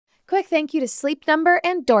Quick thank you to Sleep Number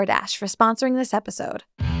and DoorDash for sponsoring this episode.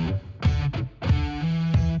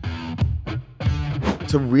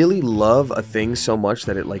 To really love a thing so much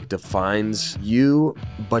that it like defines you,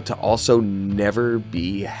 but to also never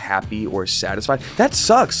be happy or satisfied, that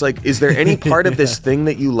sucks. Like, is there any part of this thing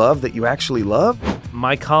that you love that you actually love?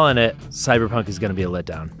 My calling it, Cyberpunk is going to be a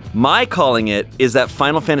letdown. My calling it is that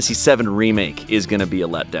Final Fantasy VII Remake is going to be a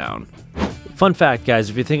letdown. Fun fact, guys,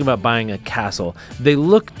 if you're thinking about buying a castle, they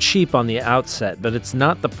look cheap on the outset, but it's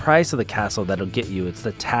not the price of the castle that'll get you. It's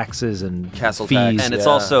the taxes and Castle fees. tax. And it's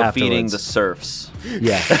also afterwards. feeding the serfs.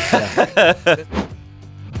 Yeah. Do you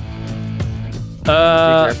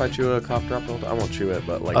care if I chew a cough drop? I won't chew it,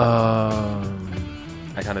 but like I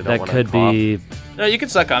kind of don't that want to could cough. be. No, you can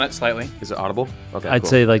suck on it slightly. Is it audible? Okay, I'd cool.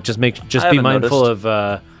 say like just be haven't mindful noticed.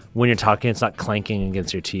 of when you're talking, it's not clanking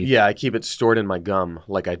against your teeth. Yeah, I keep it stored in my gum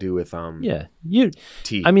like I do with Yeah. You.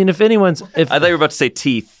 teeth. I mean, if anyone's I thought you were about to say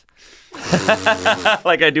teeth.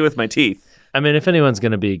 Like I do with my teeth. if anyone's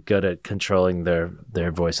gonna be good at controlling their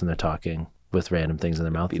voice when they're talking with random things in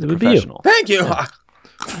their mouth, it The would be you. professional. Thank you.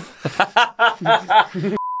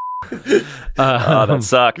 Oh, that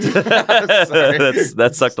sucked.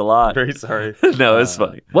 that sucked a lot. Very sorry. No, it's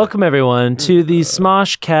funny. Welcome everyone to the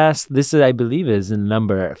SmoshCast. This is, I believe, is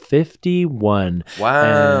number 51.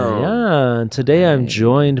 Wow. And today I'm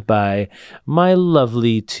joined by my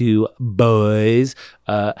lovely two boys,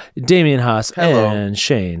 Damien Haas Hello. and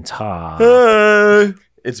Shayne Ta.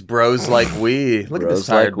 It's bros like we. Look at Bros this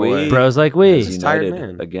tired like we. boy. Bros like we. He's tired United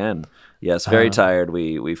man. again. Yes, very tired.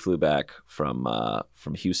 We flew back from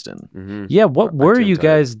Houston. Yeah, what were too you tired.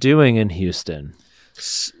 guys doing in Houston?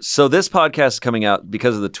 So this podcast is coming out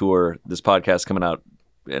because of the tour. This podcast is coming out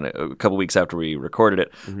in a couple weeks after we recorded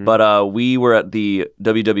it. But we were at the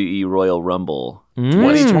WWE Royal Rumble.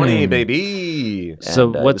 2020, baby. So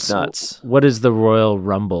And, it what's was nuts. what is the Royal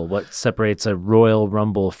Rumble? What separates a Royal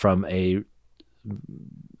Rumble from a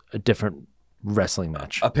different wrestling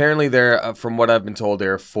match? Apparently, there, from what I've been told,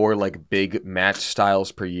 there are 4 like big match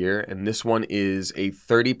styles per year, and this one is a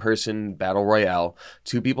 30-person battle royale.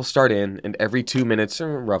 2 people start in, and every 2 minutes,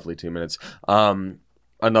 or roughly 2 minutes,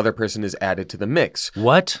 another person is added to the mix.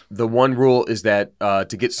 What? The one rule is that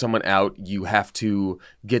to get someone out, you have to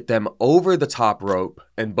get them over the top rope,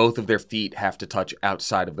 and both of their feet have to touch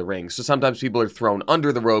outside of the ring. So sometimes people are thrown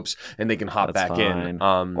under the ropes, and they can hop That's back fine. in.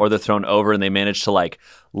 Or they're thrown over and they manage to like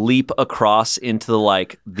leap across into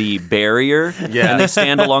the barrier. Yeah. And they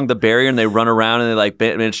stand along the barrier and they run around and they like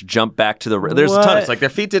manage to jump back to the. There's a ton. It's like their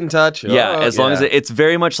feet didn't touch. Yeah, Oh, as long as it's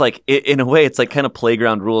very much like in a way, it's like kind of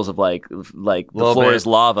playground rules of like the Little floor bit. is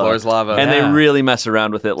lava. Floor is lava. And Yeah. they really mess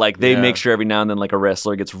around with it. Like they Yeah. make sure every now and then like a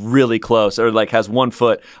wrestler gets really close or like has one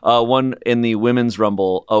foot. One in the women's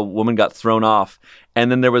rumble, a woman got thrown off, and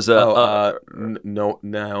then there was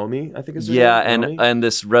Naomi, I think is her yeah, name. and Naomi?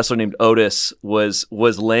 this wrestler named Otis was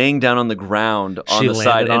laying down on the ground on She the side,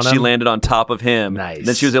 landed and on she him? landed on top of him. Nice.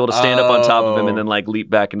 Then she was able to stand up on top of him and Oh. then like leap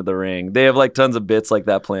back into the ring. They have like tons of bits like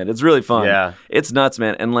that planned. It's really fun. Yeah. It's nuts,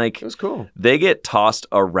 man. And like It was cool. they get tossed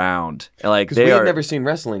around. And, like Because they we are had never seen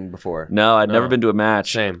wrestling before. no, I'd never been to a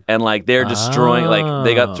match. Same. And like they're destroying, like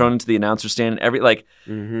they Oh. got thrown into the announcer stand and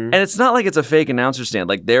Mm-hmm. and it's not like it's a fake announcer stand.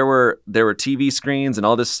 Like there were TV screens and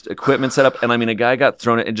all this equipment set up, and I mean a guy got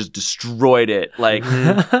thrown it and just destroyed it. Like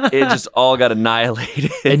it just all got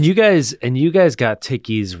annihilated. And you guys got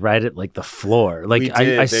tickies right at like the floor. Like We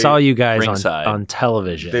did. I They- saw you guys ringside. on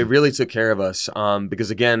television. They really took care of us because,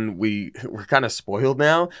 again, we're kind of spoiled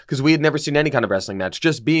now because we had never seen any kind of wrestling match.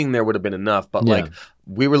 Just being there would have been enough. But, Yeah. like,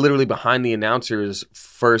 we were literally behind the announcer's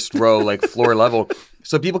first row, like, floor level.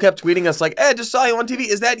 So people kept tweeting us like, "Hey, just saw you on TV.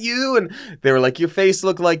 Is that you?" And they were like, "Your face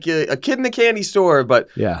looked like a kid in a candy store." But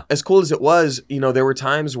Yeah. as cool as it was, there were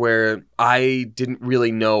times where I didn't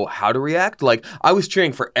really know how to react. Like I was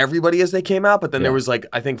cheering for everybody as they came out, but then there was like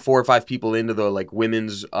I think 4 or 5 people into the like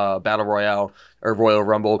women's battle royale or Royal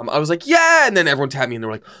Rumble. I was like, "Yeah," and then everyone tapped me and they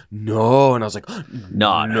were like, "No," and I was like,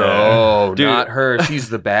 Not "No, her. Dude. not her. She's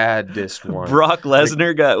the baddest one." Brock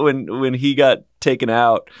Lesnar got when he got taken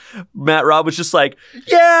out, Matt Robb was just like,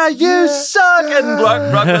 "Yeah, you suck," and Brock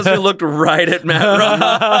Lesnar looked right at Matt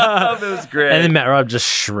Robb. It was great. And then Matt Robb just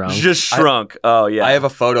shrunk. just shrunk. Oh yeah. I have a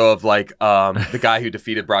photo of like the guy who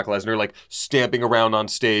defeated Brock Lesnar like stamping around on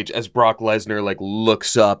stage as Brock Lesnar like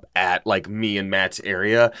looks up at like me and Matt's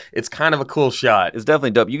area. It's kind of a cool shot. It's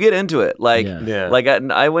definitely dope. You get into it. Like, Yeah. like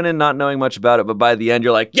I went in not knowing much about it, but by the end,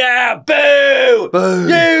 you're like, yeah, boo! Boo!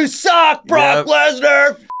 You suck, Brock Yep.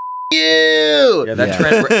 Lesnar! You! Yeah,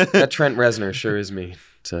 that Trent Reznor sure is me.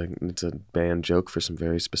 It's a band joke for some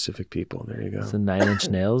very specific people. There you go. It's a Nine Inch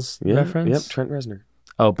Nails Yeah, reference. Yep, Trent Reznor.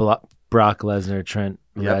 Oh, Brock Lesnar, Trent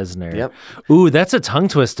Lesnar. Yep. Ooh, that's a tongue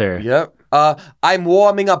twister. Yep. I'm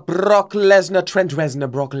warming up Brock Lesnar, Trent Reznor,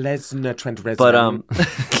 Brock Lesnar, Trent Reznor.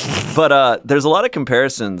 But there's a lot of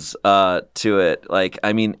comparisons to it. Like,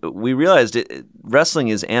 I mean, we realized wrestling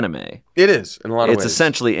is anime. It is in a lot of It's ways.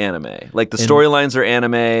 essentially anime. Like the storylines are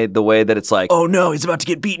anime. The way that it's like, oh no, he's about to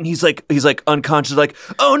get beaten. He's like unconscious. Like,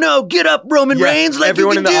 oh no, get up, Roman Reigns. Like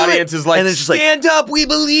everyone you in can the do audience it. is like, and it's just stand up, we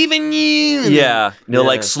believe in you. Yeah, they'll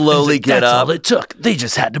like slowly get That's up. all it took. They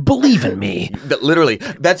just had to believe in me. Literally,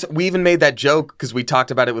 we even made that joke because we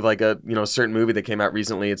talked about it with like a certain movie that came out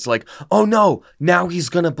recently. It's like, oh no, now he's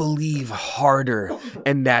gonna believe harder,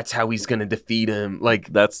 and that's how he's gonna defeat him.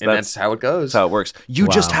 Like that's how it goes. That's how it works. You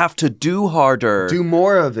just have to do harder. Do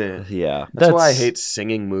more of it. Yeah, that's why I hate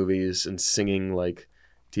singing movies and singing like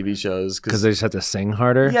TV shows because they just have to sing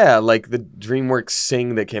harder. Yeah, like the DreamWorks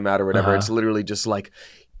Sing that came out or whatever. It's literally just like,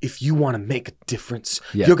 if you want to make a difference,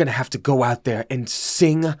 you're going to have to go out there and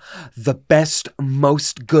sing the best,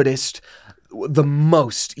 most goodest, the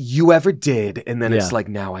most you ever did. And then it's like,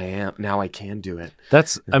 now I can do it.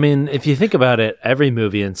 I mean, if you think about it, every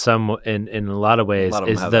movie in a lot of ways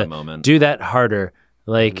is that moment. Do that harder.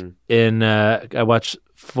 Like I watched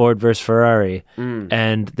Ford versus Ferrari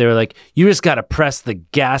and they were like, you just got to press the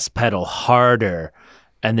gas pedal harder.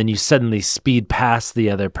 And then you suddenly speed past the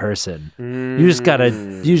other person. You just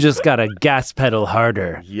gotta gas pedal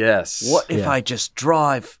harder. Yes. What if I just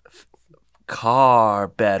drive car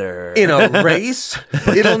better in a race?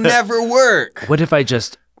 It'll never work. What if I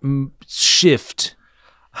just shift?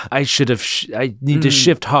 I need to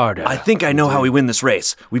shift harder. I think I know how we win this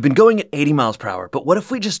race. We've been going at 80 miles per hour, but what if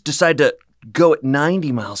we just decide to go at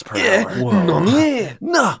 90 miles per hour? Whoa.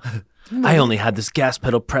 No. I only had this gas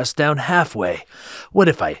pedal pressed down halfway. What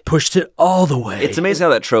if I pushed it all the way? It's amazing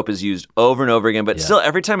how that trope is used over and over again, but still,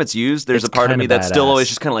 every time it's used, there's a part of me that's still always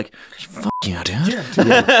just kind of like, fuck yeah, dude.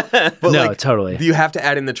 But no, totally. You have to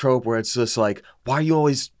add in the trope where it's just like, why are you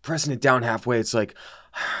always pressing it down halfway? It's like,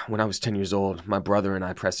 when I was 10 years old, my brother and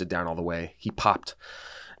I pressed it down all the way. He popped.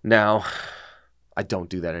 Now, I don't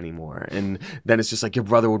do that anymore. And then it's just like, your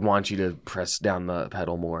brother would want you to press down the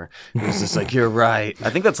pedal more. And it's just like, you're right. I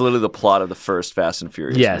think that's literally the plot of the first Fast and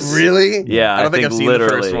Furious. Yes. movie. Really? Yeah, I don't think I've seen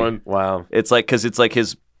literally. the first one. Wow. It's like, because it's like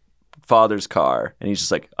his father's car, and he's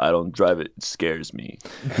just like, I don't drive it. It scares me.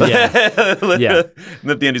 Yeah. Yeah.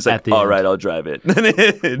 And at the end, he's like, all right, I'll drive it.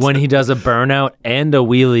 When he does a burnout and a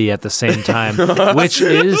wheelie at the same time, which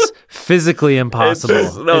is physically impossible.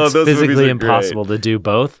 It's physically impossible to do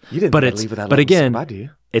both. You didn't leave without but again, somebody.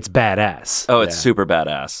 it's badass. Oh, it's super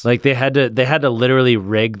badass. Like they had to literally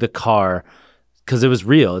rig the car because it was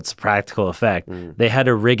real. It's a practical effect. They had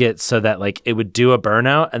to rig it so that like it would do a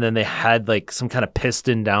burnout, and then they had like some kind of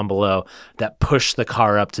piston down below that pushed the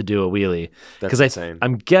car up to do a wheelie. That's insane.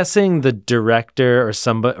 I'm guessing the director or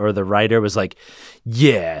somebody or the writer was like,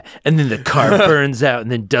 yeah, and then the car burns out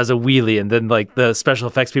and then does a wheelie, and then like the special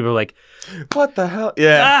effects people are like, what the hell?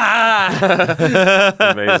 Yeah.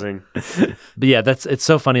 Amazing. But yeah, it's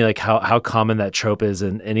so funny like how common that trope is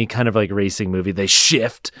in any kind of like racing movie. They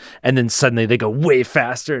shift and then suddenly they go way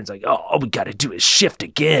faster. And it's like, oh, all we got to do is shift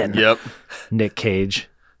again. Yep. Nick Cage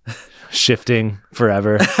shifting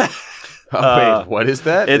forever. Wait, what is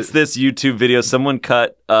that? It's this YouTube video. Someone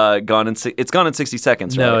cut it's Gone in 60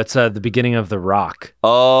 Seconds, right? No, it's the beginning of The Rock.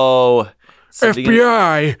 Oh.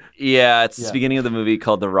 FBI. Yeah, it's the beginning of the movie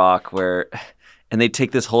called The Rock and they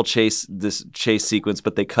take this whole chase sequence,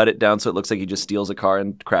 but they cut it down so it looks like he just steals a car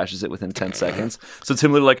and crashes it within 10 seconds. So it's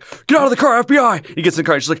him literally like, get out of the car, FBI! He gets in the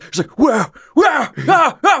car, he's like, where?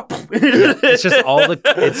 It's just all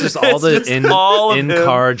the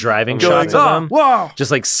in-car driving shots of him. Wow!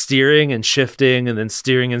 Just like steering and shifting and then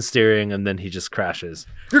steering, and then he just crashes.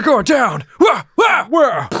 You're going down!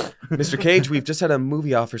 Where? Mr. Cage, we've just had a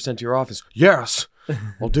movie offer sent to your office. Yes,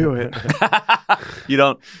 I'll do it. You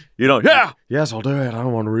don't. Yeah. Yes, I'll do it. I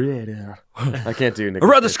don't want to read it. I can't do Nick. I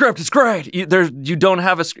read the script. It's great. You don't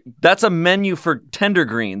have that's a menu for tender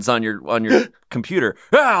greens on your computer.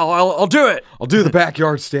 Yeah, I'll do it. I'll do the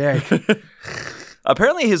backyard steak.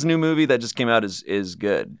 Apparently, his new movie that just came out is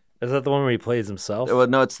good. Is that the one where he plays himself? Well,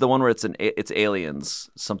 no, it's the one where it's aliens.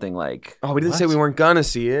 Something like. Oh, we didn't say we weren't gonna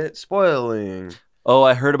see it. Spoiling. Oh,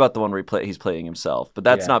 I heard about the one where he's playing himself, but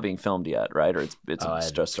that's not being filmed yet, right? Or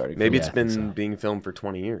it's just starting. Maybe it's been being filmed for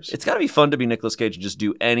 20 years. It's got to be fun to be Nicolas Cage and just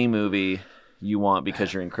do any movie you want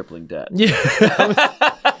because you're in crippling debt. Yeah,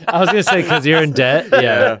 I was gonna say because you're in debt.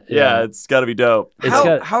 Yeah, it's got to be dope.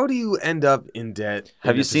 How do you end up in debt?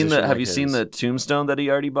 Have you seen the tombstone that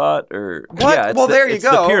he already bought? Or what? Yeah, there you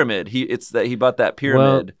go. The pyramid. He bought that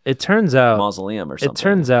pyramid. It turns out mausoleum or something. It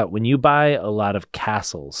turns out when you buy a lot of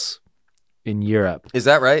castles, in Europe. Is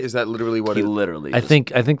that right? Is that literally what He it literally. I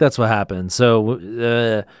think that's what happened.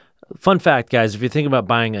 So, fun fact, guys, if you think about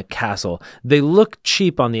buying a castle, they look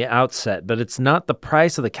cheap on the outset, but it's not the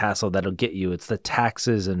price of the castle that'll get you. It's the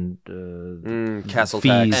taxes and castle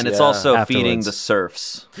fees. tax. And it's Yeah. also Afterwards. feeding the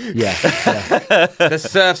serfs. Yeah, The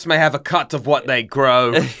serfs may have a cut of what they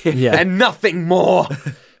grow, yeah. and nothing more.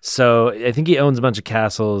 So I think he owns a bunch of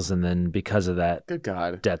castles, and then because of that, Good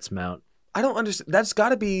God. debts mount. I don't understand. It's got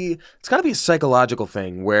to be a psychological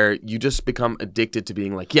thing where you just become addicted to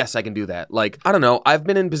being like, yes, I can do that. Like, I don't know. I've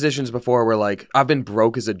been in positions before where like I've been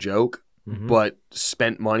broke as a joke, but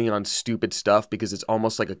spent money on stupid stuff because it's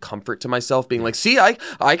almost like a comfort to myself being like, see,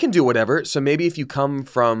 I can do whatever. So maybe if you come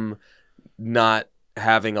from not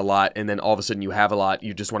having a lot and then all of a sudden you have a lot,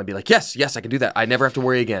 you just want to be like, yes, I can do that. I never have to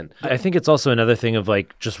worry again. I think it's also another thing of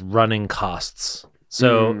like just running costs.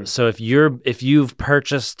 So if you've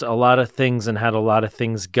purchased a lot of things and had a lot of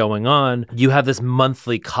things going on, you have this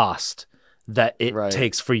monthly cost that it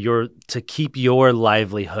takes for to keep your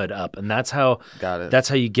livelihood up. And that's how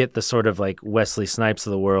you get the sort of like Wesley Snipes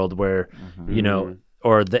of the world where, you know,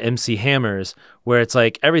 or the MC Hammers, where it's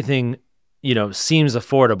like everything, you know, seems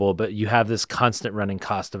affordable, but you have this constant running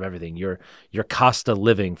cost of everything. Your cost of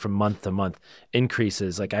living from month to month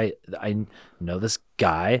increases. Like I know this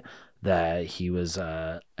guy that he was,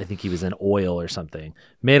 I think he was in oil or something,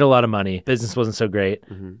 made a lot of money. Business wasn't so great.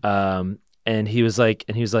 And he was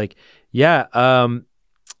like, yeah,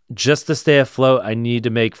 just to stay afloat, I need to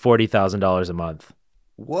make $40,000 a month.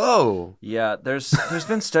 Whoa. Yeah, there's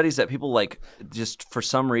been studies that people like just for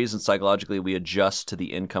some reason psychologically we adjust to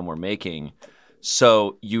the income we're making.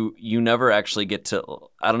 So you never actually get to,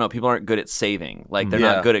 I don't know, people aren't good at saving. Like they're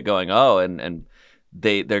not good at going, oh, and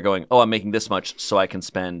they're going, oh, I'm making this much, so I can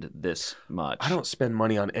spend this much. I don't spend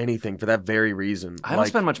money on anything for that very reason. I don't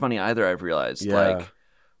spend much money either. I've realized. Yeah. Like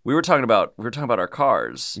we were talking about our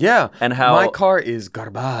cars. Yeah, and how my car is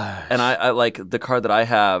garbage. And I like the car that I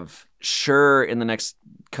have. Sure, in the next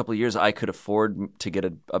couple of years, I could afford to get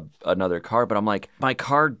another car, but I'm like, my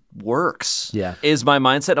car works. Yeah, is my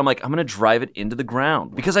mindset. I'm like, I'm gonna drive it into the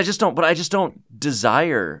ground because I just don't. But I just don't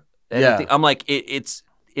desire anything. I'm like, it's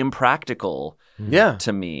impractical. Yeah,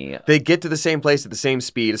 to me, they get to the same place at the same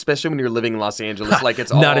speed, especially when you're living in Los Angeles. Like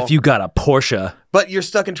it's all not if you got a Porsche, but you're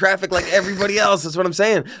stuck in traffic like everybody else. That's what I'm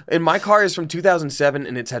saying. And my car is from 2007,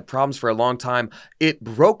 and it's had problems for a long time. It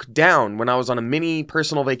broke down when I was on a mini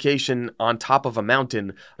personal vacation on top of a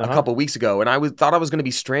mountain a couple weeks ago, and I thought I was going to be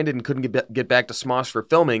stranded and couldn't get back to Smosh for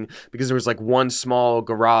filming because there was like one small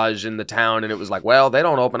garage in the town, and it was like, well, they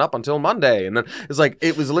don't open up until Monday, and then it's like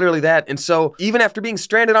it was literally that. And so even after being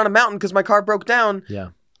stranded on a mountain because my car broke down,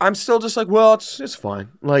 I'm still just like, well, it's fine.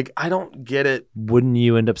 Like I don't get it. Wouldn't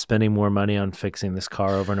you end up spending more money on fixing this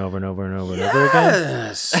car over and over and over and over and over again?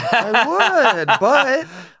 Yes, I would. But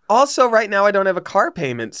also right now I don't have a car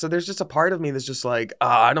payment. So there's just a part of me that's just like,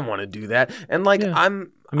 I don't want to do that. And like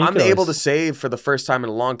I'm able to save for the first time in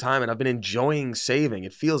a long time, and I've been enjoying saving.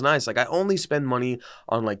 It feels nice. Like I only spend money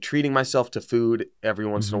on like treating myself to food every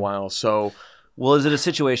once in a while. So well, is it a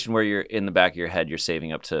situation where you're in the back of your head, you're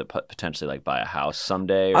saving up to potentially like buy a house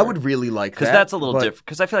someday? Or... I would really like that. Because that's a little different.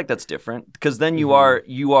 Because I feel like that's different. Because then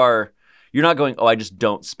you're not going, oh, I just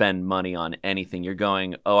don't spend money on anything. You're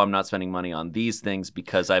going, oh, I'm not spending money on these things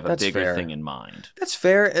because I have a bigger thing in mind. That's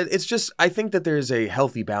fair. It's just, I think that there's a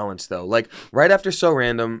healthy balance though. Like right after So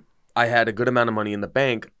Random, I had a good amount of money in the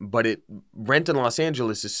bank, but rent in Los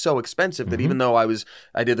Angeles is so expensive that even though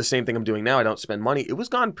I did the same thing I'm doing now, I don't spend money. It was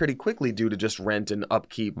gone pretty quickly due to just rent and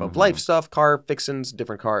upkeep of life stuff, car fixins,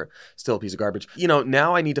 different car, still a piece of garbage. You know,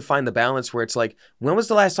 now I need to find the balance where it's like, when was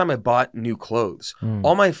the last time I bought new clothes?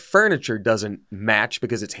 All my furniture doesn't match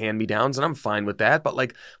because it's hand-me-downs, and I'm fine with that. But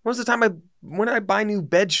like, when was the time when I buy new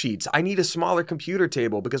bed sheets? I need a smaller computer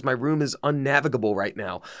table because my room is unnavigable right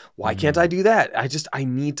now. Why can't I do that? I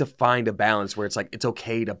need to find a balance where it's like, it's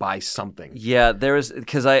okay to buy something. Yeah, there was,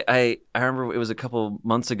 because I remember it was a couple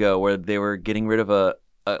months ago where they were getting rid of a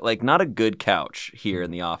like not a good couch here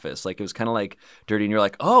in the office. Like it was kind of like dirty, and you're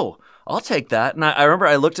like, oh, I'll take that. And I remember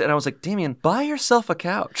I looked at it and I was like, Damien, buy yourself a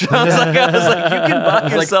couch. I was like, you can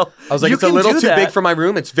buy yourself. I was like, it's a little too big for my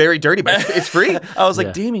room. It's very dirty, but it's free. I was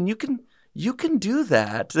like, Damien, you can do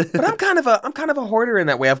that. But I'm kind of a hoarder in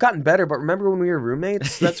that way. I've gotten better, but remember when we were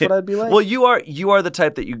roommates? That's what I'd be like. Well, you are the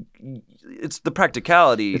type that it's the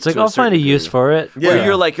practicality. It's like, I'll find a use for it. Yeah. Where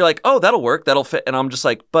you're like, oh, that'll work, that'll fit. And I'm just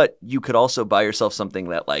like, but you could also buy yourself something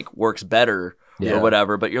that like works better or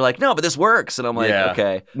whatever. But you're like, no, but this works. And I'm like,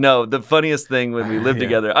 okay. No, the funniest thing when we lived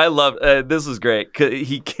together, I love, this was great. 'Cause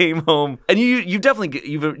he came home, and you definitely,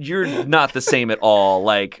 you're not the same at all.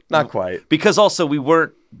 Like, not quite. Because also we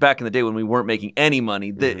weren't back in the day when we weren't making any money,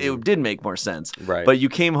 it did make more sense. Right. But you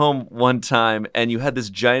came home one time and you had this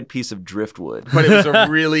giant piece of driftwood. But it was a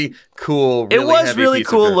really cool, really It was heavy really piece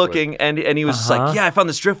of cool driftwood. looking, and he was just like, yeah, I found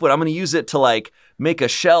this driftwood. I'm going to use it to like make a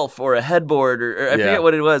shelf or a headboard or I forget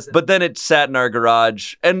what it was. But then it sat in our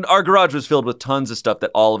garage, and our garage was filled with tons of stuff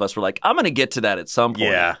that all of us were like, I'm going to get to that at some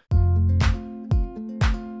point. Yeah.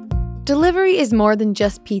 Delivery is more than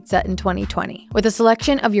just pizza in 2020. With a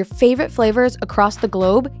selection of your favorite flavors across the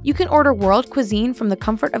globe, you can order world cuisine from the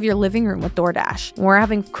comfort of your living room with DoorDash. When we're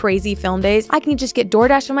having crazy film days, I can just get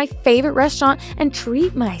DoorDash from my favorite restaurant and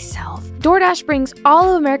treat myself. DoorDash brings all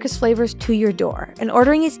of America's flavors to your door, and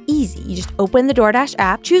ordering is easy. You just open the DoorDash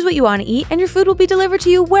app, choose what you want to eat, and your food will be delivered to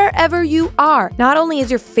you wherever you are. Not only is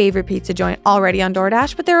your favorite pizza joint already on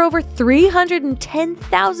DoorDash, but there are over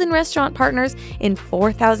 310,000 restaurant partners in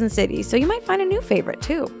 4,000 cities, so you might find a new favorite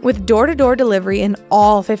too. With door-to-door delivery in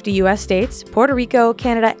all 50 US states, Puerto Rico,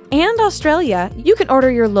 Canada, and Australia, you can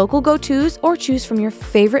order your local go-tos or choose from your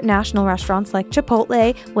favorite national restaurants like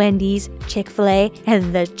Chipotle, Wendy's, Chick-fil-A,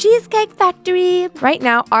 and the Cheesecake Factory. Right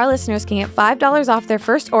now, our listeners can get $5 off their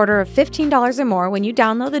first order of $15 or more when you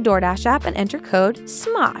download the DoorDash app and enter code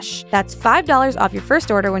SMOSH. That's $5 off your first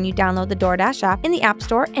order when you download the DoorDash app in the App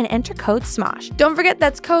Store and enter code SMOSH. Don't forget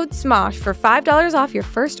that's code SMOSH for $5 off your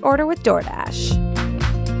first order with DoorDash.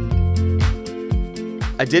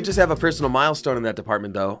 I did just have a personal milestone in that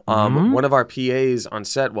department, though. One of our PAs on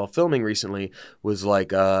set while filming recently was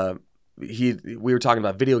like, we were talking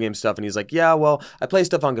about video game stuff, and he's like, yeah, well, I play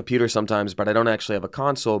stuff on computer sometimes, but I don't actually have a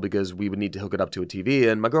console because we would need to hook it up to a TV,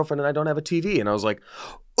 and my girlfriend and I don't have a TV. And I was like,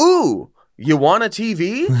 ooh, you want a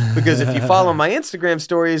TV? Because if you follow my Instagram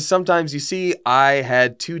stories, sometimes you see I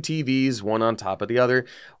had 2 TVs, one on top of the other.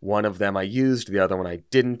 One of them I used, the other one I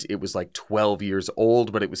didn't. It was like 12 years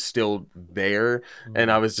old, but it was still there,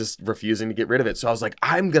 and I was just refusing to get rid of it. So I was like,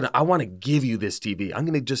 I want to give you this TV. I'm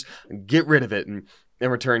going to just get rid of it. And in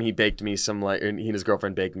return, he baked me some, like, and he and his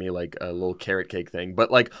girlfriend baked me like a little carrot cake thing. But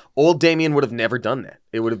like old Damien would have never done that.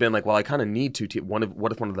 It would have been like, well, I kind of need 2 TVs.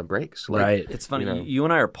 What if one of them breaks? Like, Right. It's funny. You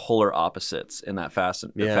and I are polar opposites in that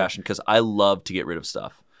fashion because I love to get rid of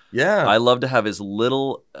stuff. Yeah. I love to have as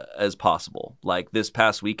little as possible. Like this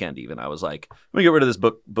past weekend, even I was like, I'm gonna get rid of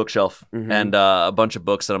this bookshelf and a bunch of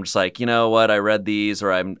books that I'm just like, you know what? I read these,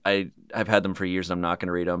 or I've had them for years, and I'm not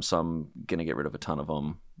gonna read them, so I'm gonna get rid of a ton of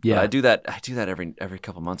them. Yeah, but I do that every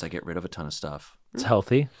couple months. I get rid of a ton of stuff. It's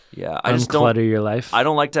healthy. Yeah, I just don't unclutter your life. I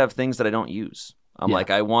don't like to have things that I don't use. I'm like,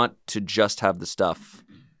 I want to just have the stuff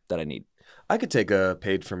that I need. I could take a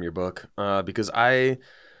page from your book because I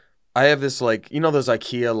have this, like, you know, those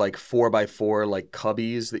IKEA like 4x4 like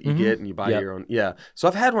cubbies that you get and you buy your own. Yeah. So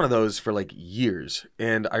I've had one of those for like years,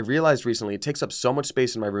 and I realized recently it takes up so much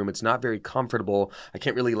space in my room. It's not very comfortable. I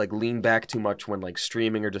can't really like lean back too much when like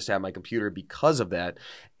streaming or just at my computer because of that.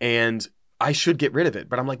 And I should get rid of it.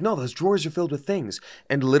 But I'm like, no, those drawers are filled with things.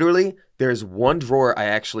 And literally there's one drawer I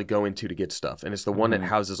actually go into to get stuff. And it's the one that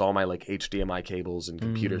houses all my like HDMI cables and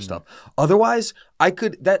computer stuff. Otherwise, I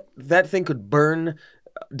could, that thing could burn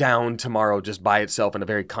down tomorrow just by itself in a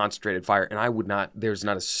very concentrated fire, and I would not, there's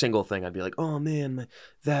not a single thing I'd be like, oh man,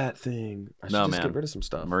 that thing. I should just get rid of some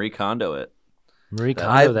stuff. Marie Kondo it. Marie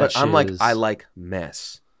Kondo that but shit I'm like, is... I like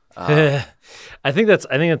mess. I think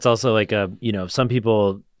that's also like a, you know, some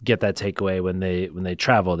people get that takeaway when they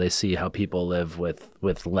travel. They see how people live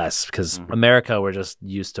with less, because America, we're just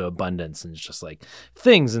used to abundance and it's just like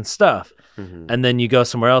things and stuff. And then you go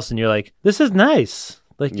somewhere else and you're like, this is nice.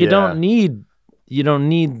 Like you don't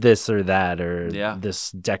need this or that or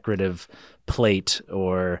this decorative plate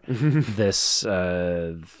or this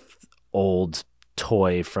old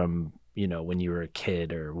toy from, you know, when you were a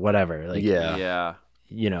kid or whatever. Like,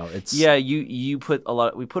 you know, it's we put a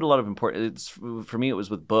lot of importance. For me, it was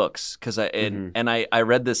with books, because I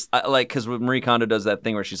read this because Marie Kondo does that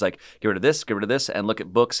thing where she's like, get rid of this, and look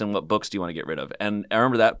at books, and what books do you want to get rid of? And I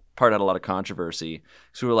remember that part had a lot of controversy.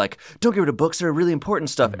 So we were like, don't get rid of books; they're really important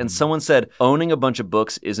stuff. And someone said, owning a bunch of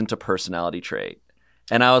books isn't a personality trait.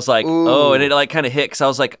 And I was like, oh, and it like kind of hit, because I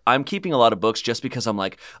was like, I'm keeping a lot of books just because I'm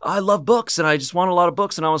like, I love books and I just want a lot of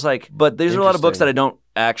books. And I was like, but there's a lot of books that I don't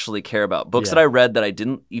actually care about. Books that I read that I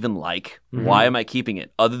didn't even like. Why am I keeping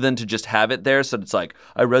it? Other than to just have it there, so it's like,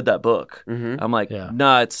 I read that book. I'm like,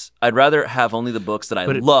 nah, I'd rather have only the books that I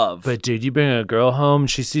love. But dude, you bring a girl home,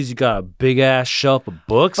 she sees you got a big ass shelf of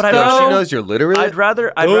books. But I she knows you're literate. I'd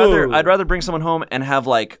rather bring someone home and have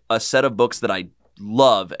like a set of books that I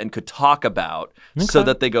love and could talk about, so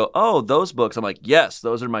that they go, oh, those books. I'm like, yes,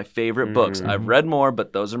 those are my favorite books. I've read more,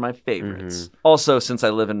 but those are my favorites. Also, since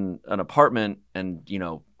I live in an apartment and, you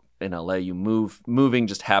know, in LA, moving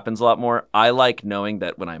just happens a lot more. I like knowing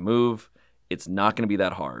that when I move, it's not going to be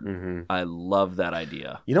that hard. Mm-hmm. I love that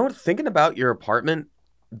idea. You know what? Thinking about your apartment,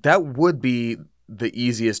 that would be the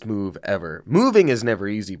easiest move ever. Moving is never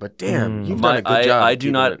easy, but damn, you've done a good job. I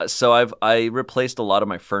do not. So I replaced a lot of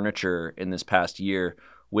my furniture in this past year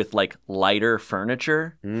with like lighter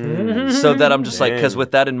furniture, so that I'm just like, because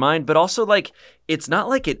with that in mind, but also like it's not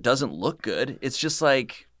like it doesn't look good. It's just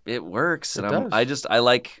like it works, and I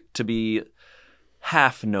like to be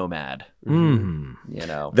half nomad. You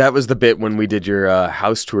know, that was the bit when we did your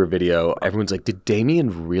house tour video. Everyone's like, did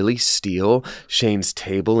Damien really steal Shayne's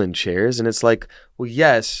table and chairs? And it's like, well,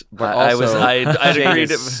 yes, but also I'd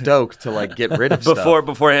agreed stoked to like get rid of stuff.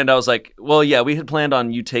 Beforehand. I was like, well, yeah, we had planned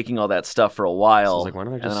on you taking all that stuff for a while. So I was like, why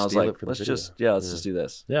don't I just and I was steal like, it for the let's video? just do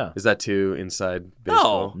this. Yeah. Is that too inside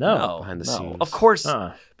baseball? No. Behind the scenes. Of course,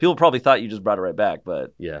 people probably thought you just brought it right back,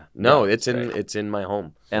 but yeah, no, it's in my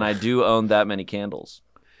home, and I do own that many candles.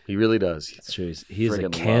 He really does. It's true. He's a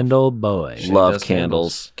Friggin' candle boy. Love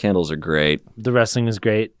candles. Candles are great. The wrestling is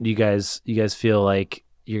great. You guys feel like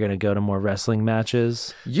you're gonna go to more wrestling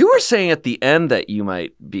matches? You were saying at the end that you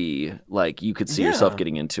might be like you could see yourself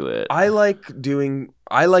getting into it. I like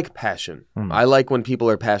passion. I like when people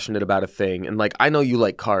are passionate about a thing. And like, I know you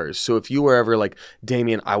like cars. So if you were ever like,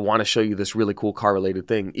 Damien, I want to show you this really cool car related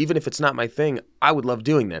thing, even if it's not my thing, I would love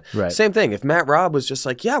doing that. Right. Same thing. If Matt Robb was just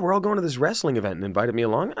like, yeah, we're all going to this wrestling event and invited me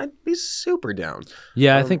along, I'd be super down.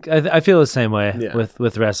 Yeah, I think I feel the same way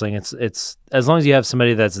with wrestling. It's as long as you have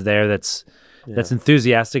somebody that's there that's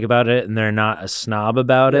enthusiastic about it and they're not a snob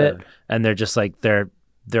about it, and they're just like they're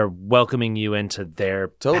welcoming you into their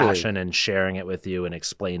passion and sharing it with you and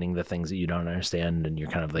explaining the things that you don't understand, and you're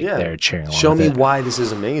kind of like there cheering along. Show me with it. why this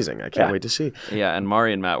is amazing. I can't wait to see. Yeah, and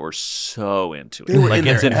Mari and Matt were so into it. They were like in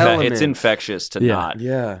their element. It's infectious to not.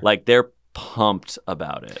 Yeah. Like they're pumped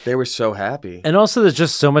about it. They were so happy. And also, there's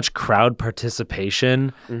just so much crowd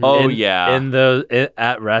participation.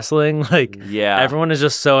 At wrestling, like everyone is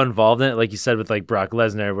just so involved in it. Like you said with like Brock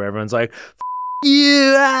Lesnar, where everyone's like,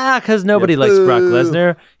 yeah, because nobody likes Brock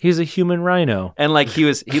Lesnar. He's a human rhino, and like he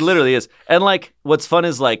literally is. And like what's fun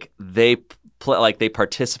is like they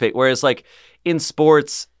participate, whereas like in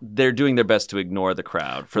sports they're doing their best to ignore the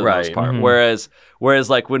crowd for the most part. Whereas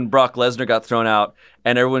like when Brock Lesnar got thrown out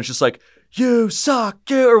and everyone's just like, you suck,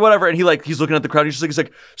 you, or whatever, and he's looking at the crowd. He's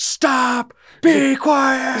like, stop, be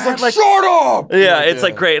quiet. He's like, shut up. Yeah, it's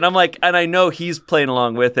like great, and I'm like, and I know he's playing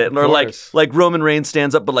along with it. Or like Roman Reigns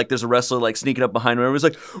stands up, but like there's a wrestler like sneaking up behind him. Everyone's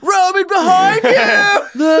like, Roman behind you,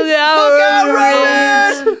 look out,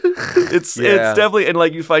 Roman. It's definitely, and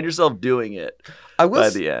like you find yourself doing it by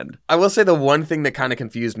the end. I will say the one thing that kind of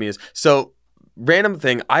confused me is random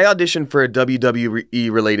thing. I auditioned for a WWE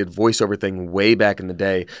related voiceover thing way back in the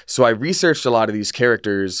day. So I researched a lot of these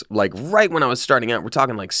characters like right when I was starting out. We're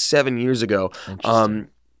talking like 7 years ago.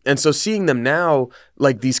 And so seeing them now,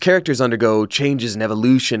 like these characters undergo changes and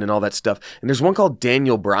evolution and all that stuff. And there's one called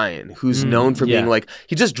Daniel Bryan, who's known for being like,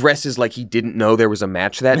 he just dresses like he didn't know there was a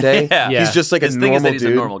match that day. He's just like a normal dude. He's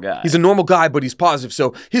a normal guy. He's a normal guy, but he's positive.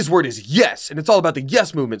 So his word is yes. And it's all about the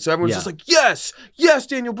yes movement. So everyone's just like, yes, yes,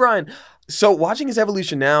 Daniel Bryan. So watching his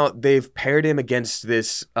evolution now, they've paired him against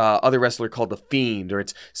this other wrestler called The Fiend, or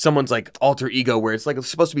it's someone's like alter ego where it's like it's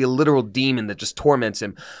supposed to be a literal demon that just torments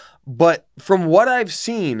him. But from what I've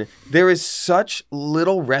seen, there is such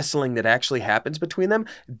little wrestling that actually happens between them.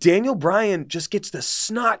 Daniel Bryan just gets the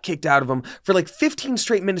snot kicked out of him for like 15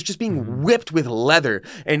 straight minutes, just being whipped with leather.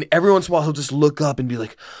 And every once in a while, he'll just look up and be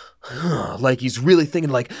like, like he's really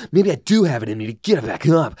thinking like, maybe I do have it in me to get it back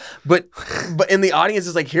up. But and the audience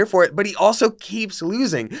is like here for it, but he also keeps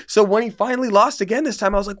losing. So when he finally lost again this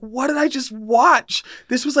time, I was like, what did I just watch?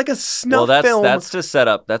 This was like a snuff film. That's to set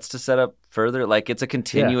up further, like it's a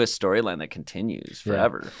continuous storyline that continues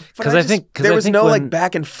forever. Because I think there was no like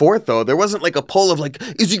back and forth though. There wasn't like a pull of like,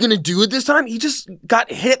 is he gonna do it this time? He just got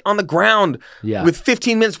hit on the ground with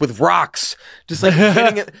 15 minutes with rocks, just like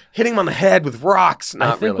hitting him on the head with rocks.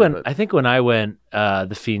 I think when I went,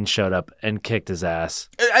 the Fiend showed up and kicked his ass.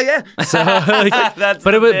 So,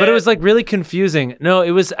 but it was like really confusing. No,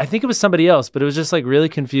 I think it was somebody else, but it was just like really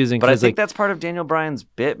confusing. But I think that's part of Daniel Bryan's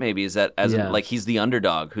bit. Maybe is that like he's the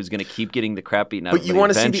underdog who's gonna keep getting the crap beaten out of him. But you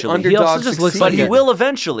want to see the underdog succeed. But he will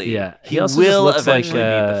eventually. Yeah, he will eventually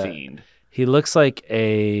beat the Fiend. He looks like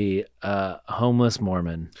a homeless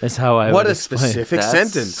Mormon. That's how I. What would a specific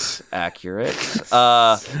sentence. Accurate.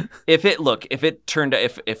 If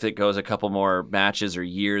it goes a couple more matches or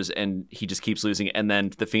years and he just keeps losing, and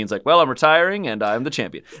then the Fiend's like, well, I'm retiring and I'm the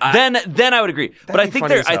champion. Then I would agree. But I think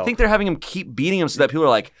they're having him keep beating him so that people are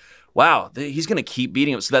like, wow, he's going to keep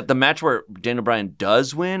beating him. So that the match where Daniel Bryan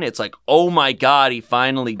does win, it's like, oh my God, he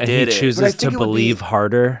finally And did he it. chooses to believe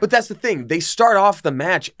harder. But that's the thing. They start off the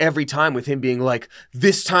match every time with him being like,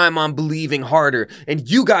 this time I'm believing harder. And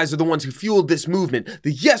you guys are the ones who fueled this movement,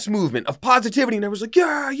 the yes movement of positivity. And I was like,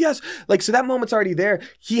 yeah, yes. Like, so that moment's already there.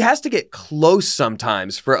 He has to get close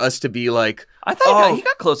sometimes for us to be like, I thought he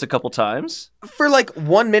got close a couple times. For like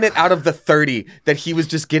 1 minute out of the 30 that he was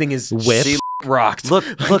just getting his Whip. rocked. Look,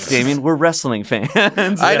 Damien, we're wrestling fans.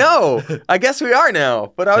 I know. I guess we are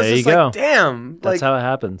now. But I was There just you go. like, damn. That's like, how it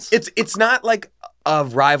happens. It's not like a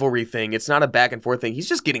rivalry thing. It's not a back and forth thing. He's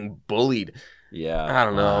just getting bullied. Yeah. I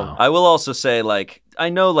don't know. I will also say, like, I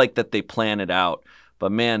know like that they plan it out,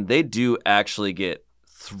 but man, they do actually get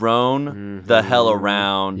thrown the hell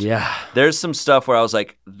around. Yeah. There's some stuff where I was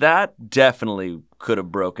like, that definitely could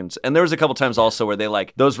have broken. And there was a couple times also where they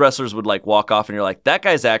like, those wrestlers would like walk off and you're like, that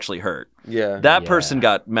guy's actually hurt. Yeah. That person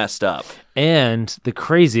got messed up. And the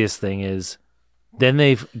craziest thing is, then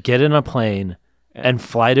they get in a plane and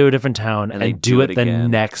fly to a different town And they and do do it it the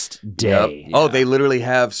again. next day. Oh, they literally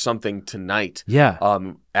have something tonight. Yeah.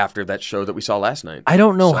 After that show that we saw last night. I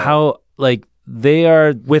don't know So- how, like, they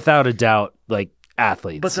are without a doubt, like,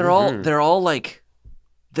 athletes. But they're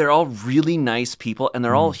all really nice people and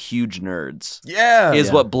they're all huge nerds. Yeah.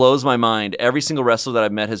 Is what blows my mind. Every single wrestler that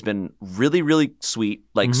I've met has been really, really sweet,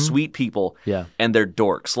 like sweet people. Yeah. And they're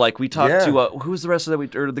dorks. Like we talked to who was the wrestler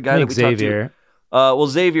or the guy I that think we Xavier. talked to? Well,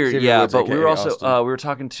 Xavier, yeah, Woods, but we aka were also Austin. we were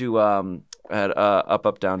talking to at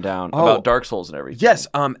Up Down Down about Dark Souls and everything. Yes.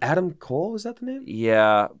 Adam Cole, is that the name?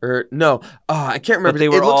 Yeah. Or no. I can't remember. they It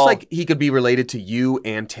were looks all- like he could be related to you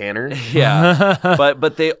and Tanner. Yeah.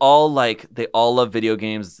 but they all love video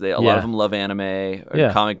games. A lot Yeah. of them love anime or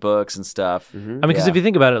Yeah. comic books and stuff. I mean, because if you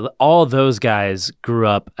think about it, all those guys grew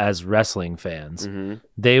up as wrestling fans.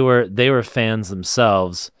 They were fans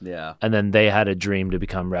themselves, Yeah. and then they had a dream to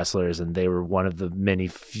become wrestlers, and they were one of the many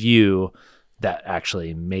few that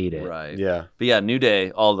actually made it. Right. Yeah. But yeah, New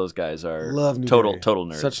Day, all those guys are Love New total Day.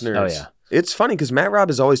 nerds. Such nerds. Oh, yeah. It's funny because Matt Robb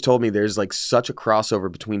has always told me there's like such a crossover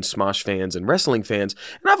between Smosh fans and wrestling fans,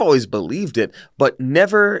 and I've always believed it, but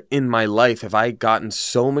never in my life have I gotten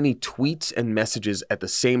so many tweets and messages at the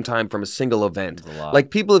same time from a single event. Like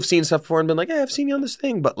people have seen stuff before and been like, hey, I've seen you on this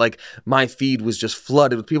thing, but like my feed was just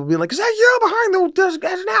flooded with people being like, is that you behind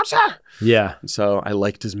the announcer? Yeah. And so I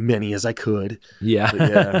liked as many as I could. Yeah. But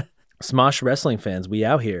yeah. Smosh wrestling fans, we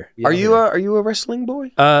out here. Are you a wrestling boy?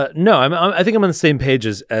 No, I think I'm on the same page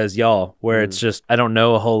as y'all, where it's just I don't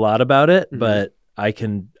know a whole lot about it, but I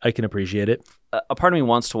can appreciate it. A part of me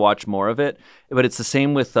wants to watch more of it, but it's the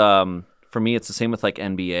same with for me, it's the same with like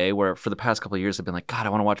NBA, where for the past couple of years I've been like, God, I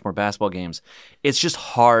want to watch more basketball games. It's just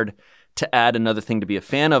hard to add another thing to be a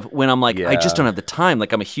fan of when I'm like, I just don't have the time.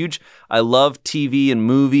 Like I love TV and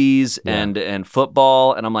movies and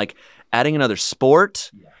football, and I'm like, adding another sport.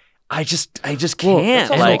 I just can't.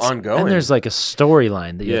 also Like, ongoing. And there's like a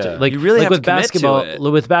storyline that you have to, like You really like have with to commit to basketball. it.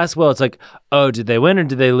 With basketball, it's like, oh, did they win or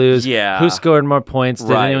did they lose? Yeah. Who scored more points?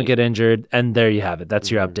 Did Right. anyone get injured? And there you have it. That's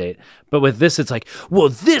your update. But with this, it's like, well,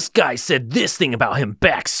 this guy said this thing about him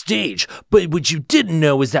backstage, but what you didn't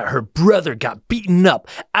know is that her brother got beaten up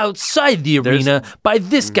outside the arena by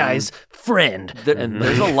this guy's friend.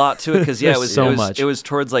 There's a lot to it because There's it was so it was, much. It was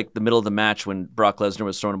towards like the middle of the match when Brock Lesnar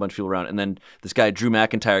was throwing a bunch of people around, and then this guy Drew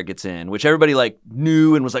McIntyre gets in, which everybody like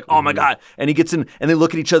knew and was like, oh my god! And he gets in, and they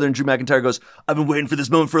look at each other, and Drew McIntyre goes, "I've been waiting for this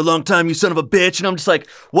moment for a long time, you son of a bitch!" And I'm just like,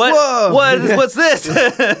 what? Whoa. What's this?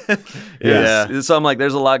 Yeah. So I'm like,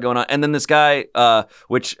 there's a lot going on, and then this guy,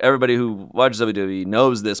 which everybody who watches WWE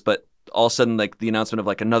knows this, but all of a sudden, like the announcement of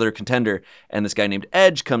like another contender, and this guy named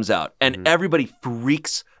Edge comes out, and everybody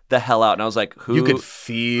freaks the hell out. And I was like, You could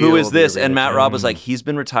feel who is this? the And Matt arena. Robb was like, he's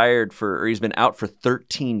been out for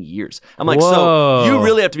 13 years. I'm like, Whoa. so you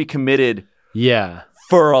really have to be committed Yeah.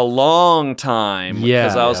 for a long time. Yeah.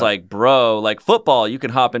 Because I was like, bro, like football, you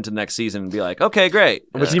can hop into the next season and be like, okay,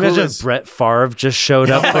 great. Can you imagine if Brett Favre just showed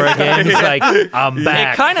up for a game? He's like, I'm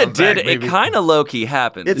back. It kind of did. back, it baby. kind of low key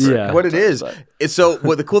happened. It's Yeah. what it is. It's so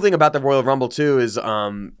what the cool thing about the Royal Rumble too is,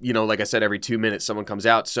 like I said, every 2 minutes someone comes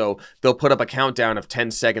out, so they'll put up a countdown of 10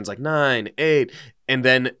 seconds, like 9, 8, and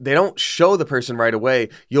then they don't show the person right away.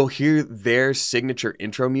 You'll hear their signature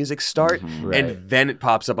intro music start, and then it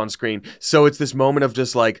pops up on screen. So it's this moment of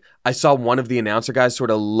just like, I saw one of the announcer guys sort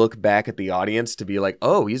of look back at the audience to be like,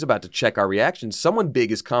 oh, he's about to check our reactions. Someone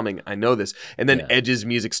big is coming. I know this. And then Edge's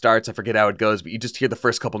music starts. I forget how it goes, but you just hear the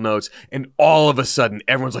first couple notes, and all of a sudden,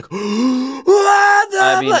 everyone's like,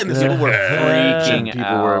 I mean, people were freaking People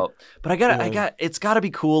out. were- But it's got to be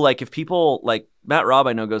cool. Like if people like Matt Robb,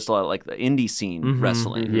 I know goes to a lot of, like the indie scene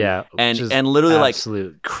wrestling. Yeah, and which is literally like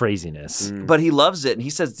absolute craziness. But he loves it, and he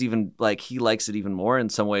says it's even like he likes it even more in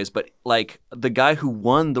some ways. But like the guy who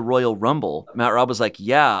won the Royal Rumble, Matt Robb was like,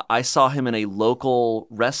 "Yeah, I saw him in a local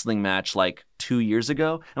wrestling match like 2 years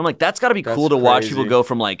ago." And I'm like, that's got to be cool to watch people go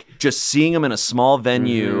from like just seeing him in a small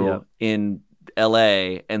venue in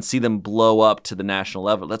LA and see them blow up to the national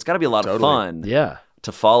level. That's got to be a lot of fun. Yeah.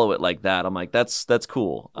 To follow it like that. I'm like, that's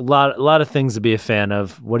cool. A lot of things to be a fan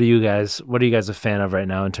of. What are you guys a fan of right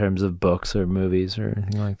now in terms of books or movies or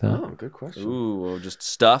anything like that? Oh, good question. Ooh, just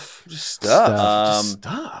stuff. Just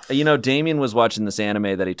stuff. You know, Damien was watching this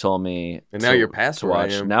anime that he told me. And now you're past to where I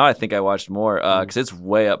watch. am. Now I think I watched more because it's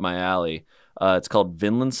way up my alley. It's called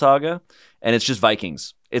Vinland Saga, and it's just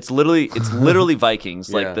Vikings. It's literally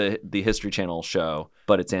Vikings, like the History Channel show,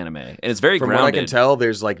 but it's anime, and it's very grounded. From what I can tell,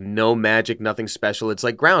 there's like no magic, nothing special. It's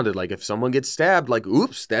like grounded. Like if someone gets stabbed, like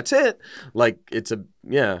oops, that's it. Like it's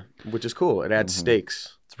which is cool. It adds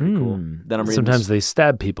stakes. It's pretty cool. Then I'm reading Sometimes they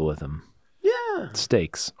stab people with them. Yeah,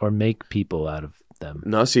 Stakes or make people out of them.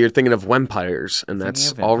 No, so you're thinking of vampires, and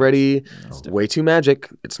that's already way too magic.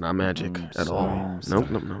 It's not magic at all.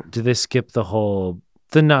 Nope. Do they skip the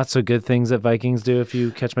not so good things that Vikings do? If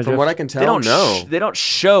you catch my drift? From what I can tell, they don't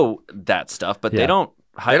show that stuff, but they don't.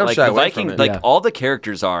 They don't like shy the away Viking, from it. like all the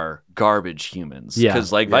characters are garbage humans. Yeah. Because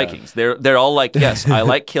Vikings, they're all like, yes, I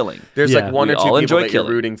like killing. There's like one We or two all people enjoy that you're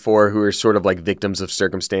killing. rooting for who are sort of like victims of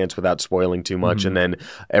circumstance without spoiling too much, and then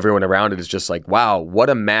everyone around it is just like, wow, what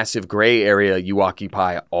a massive gray area you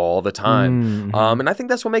occupy all the time. And I think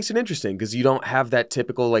that's what makes it interesting because you don't have that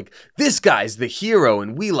typical like this guy's the hero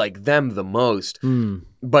and we like them the most.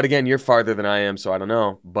 But again, you're farther than I am, so I don't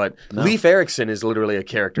know. But Leif Erikson is literally a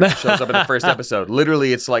character that shows up in the first episode.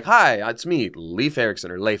 Literally, it's like, hi, it's me, Leif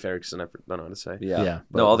Erikson, or Leif Erikson. I don't know how to say. Yeah.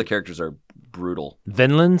 No, all the characters are brutal.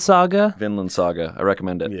 Vinland Saga? Vinland Saga. I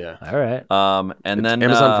recommend it. Yeah. All right. And then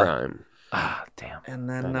Amazon Prime. Ah, damn. And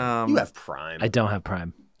then You have Prime. I don't have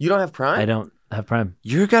Prime. You don't have Prime? I don't have Prime.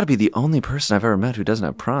 you're got to be the only person I've ever met who doesn't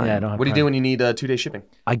have Prime. Yeah, I don't have What do you Prime. do when you need 2-day shipping?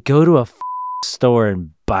 I go to a store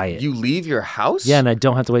and buy it. You leave your house? Yeah, and I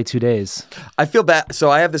don't have to wait 2 days. I feel bad. So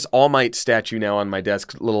I have this All Might statue now on my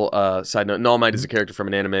desk. Little side note. And All Might is a character from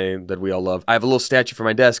an anime that we all love. I have a little statue for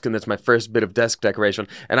my desk, and that's my first bit of desk decoration.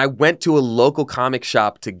 And I went to a local comic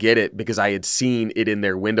shop to get it because I had seen it in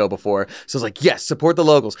their window before. So I was like, yes, support the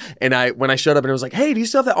locals. And when I showed up and I was like, hey, do you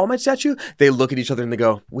still have that All Might statue? They look at each other and they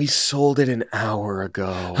go, we sold it an hour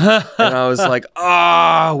ago. And I was like,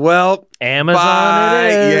 well, Amazon bye.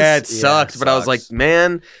 it is. Yeah, it sucked. But I was like,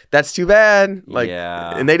 man, that's too bad. Like,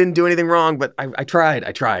 and they didn't do anything wrong, but I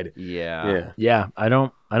tried. Yeah. Yeah, I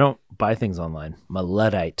don't buy things online. I'm a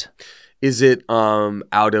Luddite. Is it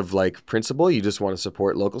out of like principle? You just want to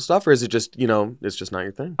support local stuff, or is it just it's just not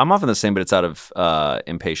your thing? I'm often the same, but it's out of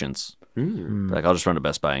impatience. Like I'll just run to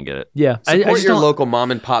Best Buy and get it. Yeah, Support I just your don't- local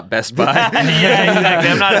mom and pop Best Buy. Yeah, exactly.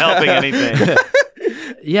 I'm not helping anything.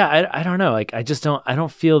 Yeah, I don't know. Like I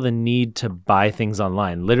don't feel the need to buy things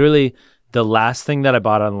online. Literally, the last thing that I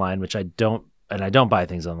bought online, which I don't buy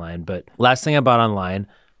things online, but last thing I bought online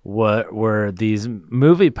were these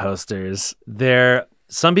movie posters.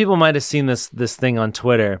 Some people might have seen this thing on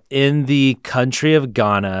Twitter. In the country of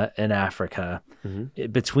Ghana in Africa,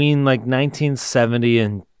 between like 1970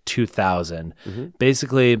 and 2000,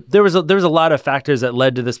 basically there was a lot of factors that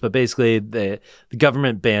led to this, but basically the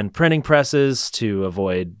government banned printing presses to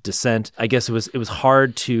avoid dissent. I guess it was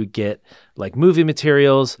hard to get like movie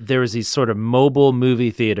materials. There was these sort of mobile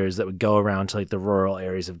movie theaters that would go around to like the rural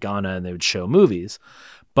areas of Ghana and they would show movies.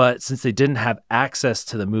 But since they didn't have access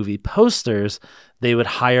to the movie posters, they would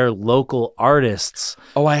hire local artists.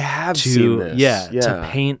 Oh, I have seen this. Yeah, to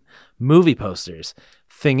paint movie posters.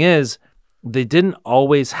 Thing is, they didn't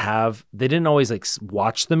always like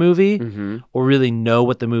watch the movie or really know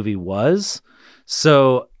what the movie was.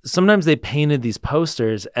 So sometimes they painted these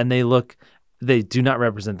posters and they do not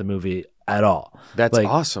represent the movie at all. That's like,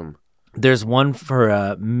 awesome. There's one for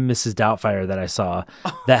Mrs. Doubtfire that I saw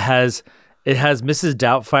that has Mrs.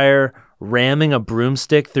 Doubtfire ramming a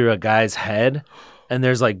broomstick through a guy's head, and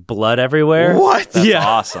there's like blood everywhere. What? That's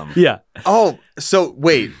awesome. Yeah. Oh, so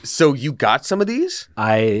wait, so you got some of these?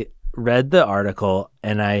 I read the article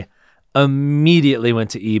and I immediately went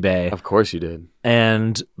to eBay Of course you did.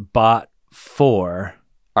 and bought 4.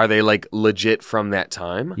 Are they like legit from that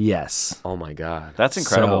time? Yes. Oh my God. That's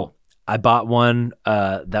incredible. So I bought one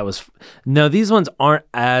that was no. These ones aren't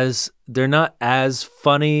they're not as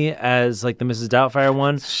funny as like the Mrs. Doubtfire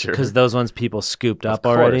one, because those ones people scooped up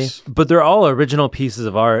already. But they're all original pieces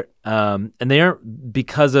of art, and they aren't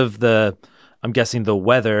because of I'm guessing the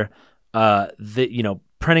weather.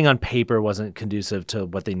 Printing on paper wasn't conducive to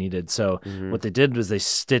what they needed. So what they did was they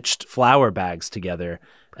stitched flower bags together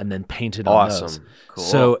and then painted on those. Cool.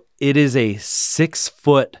 So it is a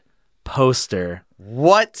 6-foot poster.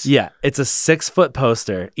 What? Yeah, it's a 6-foot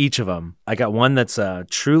poster, each of them. I got one that's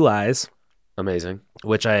True Lies. Amazing.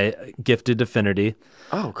 Which I gifted to Finity.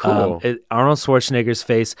 Oh, cool. Arnold Schwarzenegger's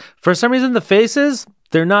face. For some reason, the faces,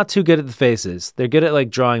 they're not too good at the faces. They're good at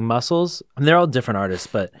like drawing muscles. And they're all different artists,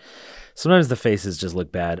 but sometimes the faces just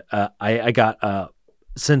look bad. I got,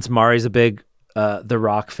 since Mari's a big The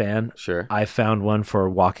Rock fan, I found one for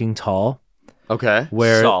Walking Tall. Okay.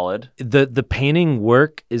 Where solid. The painting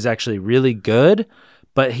work is actually really good,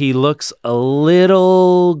 but he looks a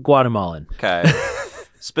little Guatemalan. Okay.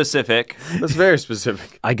 Specific. That's very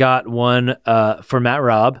specific. I got one for Matt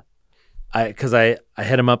Robb, because I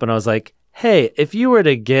hit him up and I was like, hey, if you were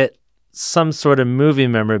to get some sort of movie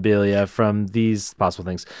memorabilia from these possible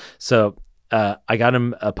things. So I got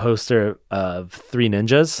him a poster of Three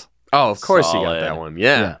Ninjas. Oh, of course you got that one.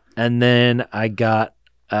 Yeah. And then I got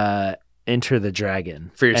Enter the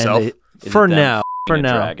Dragon. For yourself? For now.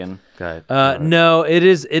 Dragon. Okay. No, it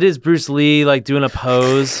is Bruce Lee like doing a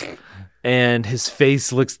pose and his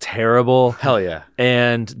face looks terrible. Hell yeah.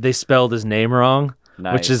 And they spelled his name wrong,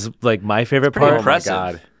 which is like my favorite part. Impressive. Oh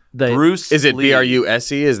my God. Bruce Is it Lee.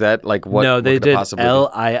 Bruse? Is that like what? No, they what did possibly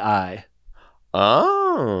Lii.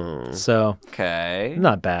 Oh. So okay,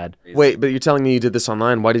 not bad. Wait, but you're telling me you did this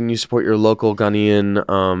online. Why didn't you support your local Ghanaian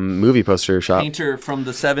movie poster shop? Painter from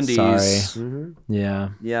the 70s. Sorry. Mm-hmm. Yeah,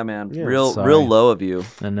 man. Yeah. Real Sorry. low of you.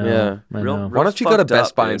 I know. Yeah. I Real- know. Why don't you go to fucked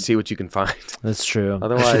Best up, Buy dude. and see what you can find? That's true.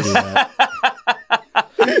 Otherwise- We should do that.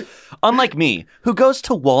 Unlike me, who goes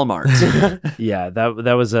to Walmart. Yeah,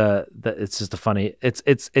 that was it's just a funny. It's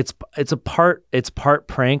part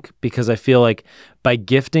prank, because I feel like by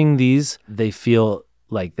gifting these, they feel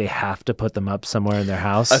like they have to put them up somewhere in their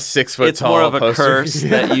house. A 6-foot It's tall more of a poster. curse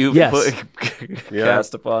that you've Yes.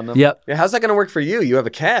 cast upon them. Yep. Yeah, how's that going to work for you? You have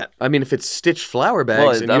a cat. I mean, if it's stitched flower bags Well,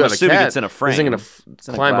 and I'm you have a assuming cat, it's in a frame. isn't going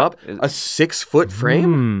to climb up a 6-foot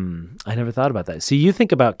frame? I never thought about that. See, you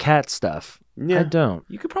think about cat stuff. Yeah. I don't.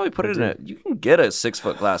 You could probably put it in you can get a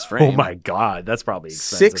 6-foot glass frame. Oh my God, that's probably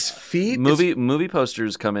expensive. 6 feet? Movie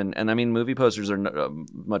posters come in, and I mean, movie posters are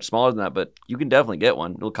much smaller than that, but you can definitely get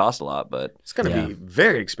one. It'll cost a lot, but It's going to be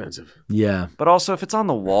very expensive. Yeah. But also, if it's on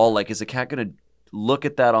the wall, like, is a cat going to look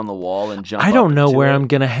at that on the wall and jump I don't up know into where it? I'm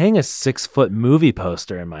gonna hang a 6-foot movie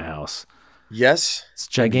poster in my house. Yes. It's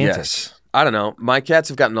gigantic. Yes. I don't know. My cats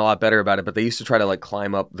have gotten a lot better about it, but they used to try to like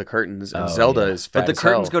climb up the curtains, and Zelda is fat But the as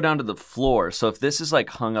curtains hell. go down to the floor, so if this is like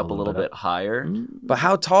hung up a little bit higher, But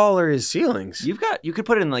how tall are his ceilings? you could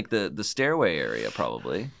put it in like the stairway area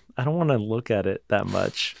probably. I don't want to look at it that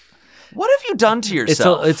much. What have you done to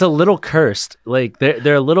yourself? It's a little cursed. Like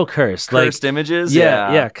they're a little cursed. Cursed images.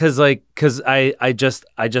 Yeah. Because I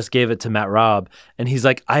just gave it to Matt Robb, and he's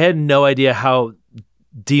like, I had no idea how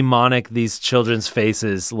demonic these children's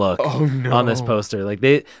faces look on this poster.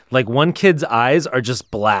 Like one kid's eyes are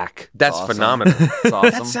just black. That's awesome. phenomenal. It's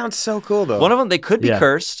awesome. That sounds so cool, though. One of them, they could be Yeah.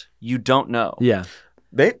 cursed. You don't know. Yeah.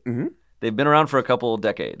 They've been around for a couple of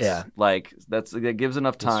decades. Yeah. Like that gives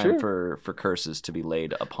enough time true. for curses to be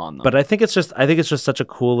laid upon them. But I think it's just such a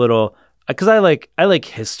cool little, because I like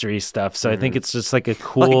history stuff, so I think it's just like a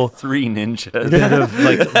cool like Three Ninjas. bit of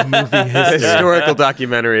like movie history. Historical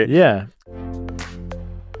documentary. Yeah.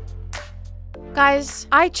 Guys,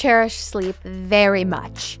 I cherish sleep very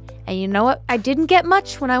much. And you know what I didn't get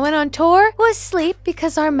much when I went on tour? Was sleep,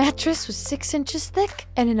 because our mattress was 6 inches thick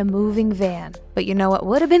and in a moving van. But you know what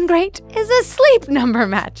would have been great? Is a Sleep Number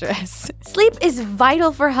mattress. Sleep is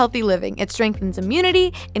vital for healthy living. It strengthens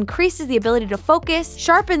immunity, increases the ability to focus,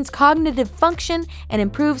 sharpens cognitive function, and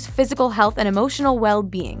improves physical health and emotional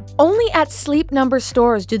well-being. Only at Sleep Number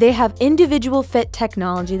stores do they have individual fit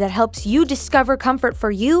technology that helps you discover comfort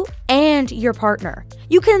for you and your partner.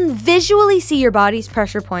 You can visually see your body's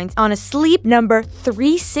pressure points on a Sleep Number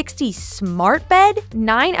 360 smart bed.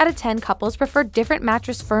 9 out of 10 couples prefer different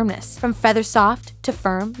mattress firmness. From feather soft to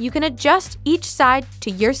firm, you can adjust each side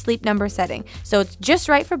to your Sleep Number setting, so it's just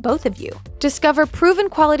right for both of you. Discover proven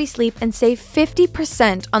quality sleep and save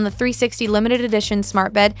 50% on the 360 limited edition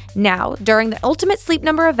smart bed now during the Ultimate Sleep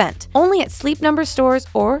Number event. Only at Sleep Number stores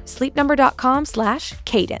or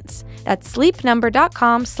sleepnumber.com/cadence. That's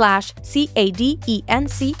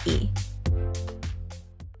sleepnumber.com/cadence.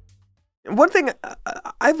 one thing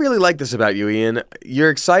I really like this about you, Ian. You're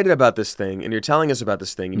excited about this thing, and you're telling us about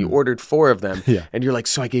this thing, and you ordered 4 of them, and you're like,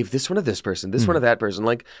 so I gave this one to this person, this one to that person.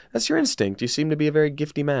 Like, that's your instinct. You seem to be a very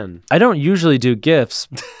gifty man. I don't usually do gifts.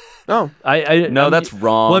 Oh, No, that's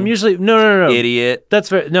wrong. Well, I'm usually no. Idiot. That's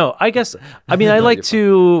very no. I guess I mean I like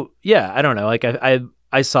to. Yeah, I don't know. Like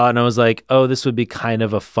I saw it and I was like, oh, this would be kind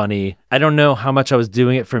of a funny. I don't know how much I was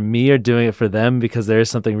doing it for me or doing it for them, because there is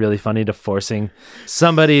something really funny to forcing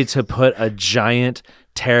somebody to put a giant,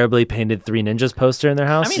 terribly painted Three Ninjas poster in their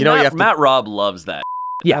house. I mean, You know, Matt Robb loves that.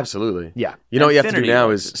 Yeah. absolutely. Yeah. You know what you have to do Infinity now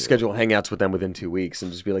loves is it, too. schedule hangouts with them within 2 weeks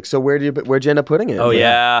and just be like, so where'd you end up putting it? Oh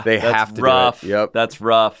yeah, They that's have to rough. do it. Yep. That's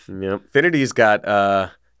rough. Yep. Infinity's got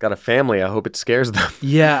a family. I hope it scares them.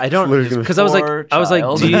 Yeah, I don't literally because I was Poor like,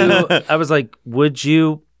 child. do you? I was like, would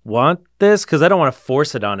you want this? Because I don't want to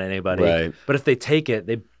force it on anybody. Right. But if they take it,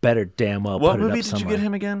 they better damn well What put it movie up did somewhere. you get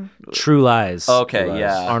him again? True Lies. Okay,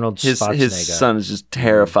 yeah. Arnold his Schwarzenegger. son is just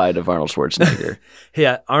terrified of Arnold Schwarzenegger.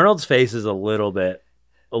 Yeah, Arnold's face is a little bit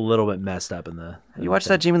messed up in the. You watched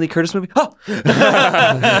that Jamie Lee Curtis movie? Oh!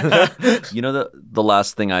 You know the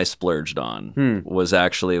last thing I splurged on was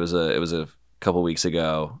actually it was a couple weeks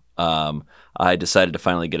ago. I decided to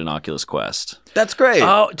finally get an Oculus Quest. That's great.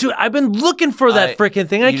 Oh, dude, I've been looking for that freaking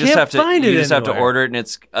thing. I can't find it. You just have to anywhere. order it, and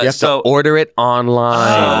it's you have to order it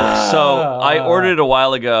online. So I ordered it a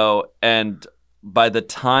while ago, and by the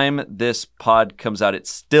time this pod comes out, it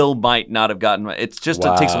still might not have gotten. It's just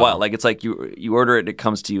it takes a while. Like it's like you order it, and it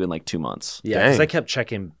comes to you in like 2 months. Yeah, because Dang. I kept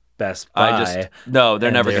checking Best Buy. No, they're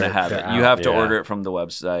and never going to they're- have they're it. You out. have to order it from the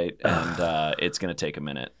website, and it's going to take a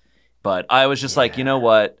minute. But I was just like, you know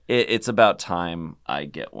what? It's about time I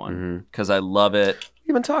get one because I love it.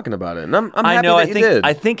 You've been talking about it, and I'm happy I know. that you did.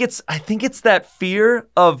 I think it's that fear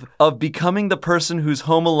of becoming the person who's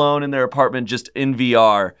home alone in their apartment, just in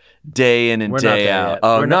VR, day in and We're not day there out. yet.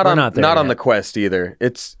 Oh, We're not not there on yet. the Quest either.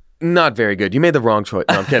 It's not very good. You made the wrong choice.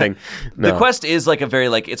 No, I'm kidding. No. The Quest is like a very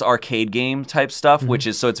it's arcade game type stuff, which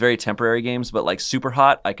is so it's very temporary games, but like super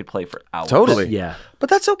hot, I could play for hours. Totally. Yeah. But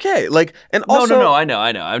that's okay. Like, and No, also, no, I know.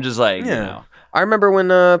 I'm just like, you know. I remember when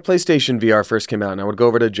PlayStation VR first came out, and I would go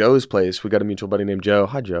over to Joe's place. We got a mutual buddy named Joe.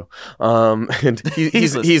 Hi, Joe. And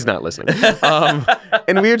he's not listening.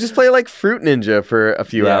 And we would just play like Fruit Ninja for a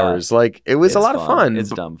few hours. Like, it was a lot of fun. It's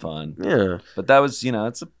dumb fun. Yeah. But that was,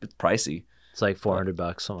 it's pricey. It's like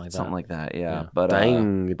 $400, something like that. Something like that, yeah. But,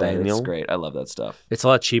 Dang, but Daniel. it's great. I love that stuff. It's a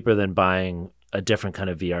lot cheaper than buying a different kind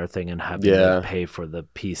of VR thing and having to pay for the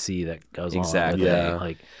PC that goes Exactly. along with Yeah. it.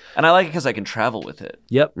 Like, And I like it because I can travel with it.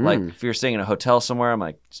 yep. Like if you're staying in a hotel somewhere, I'm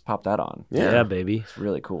like, just pop that on. Yeah, baby. It's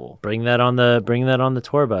really cool. Bring that on the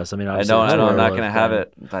tour bus. I mean, I obviously know. the tour I'm not will going to have been-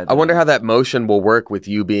 it. by I wonder then. how that motion will work with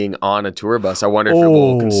you being on a tour bus. I wonder if it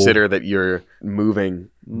will consider that you're moving.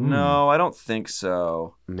 No, I don't think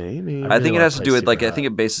so. Maybe. I think it wanna has to play do with super I hot. think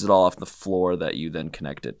it bases it all off the floor that you then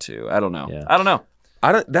connect it to. I don't know. Yeah. I don't know.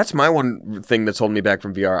 That's my one thing that's holding me back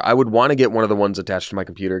from VR. I would want to get one of the ones attached to my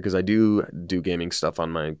computer because I do gaming stuff on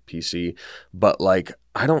my PC, but like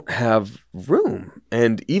I don't have room.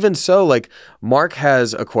 And even so, like Mark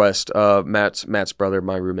has a Quest. Matt's brother,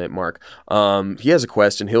 my roommate Mark. He has a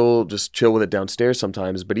Quest and he'll just chill with it downstairs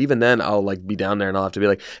sometimes. But even then, I'll like be down there and I'll have to be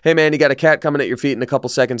like, "Hey man, you got a cat coming at your feet in a couple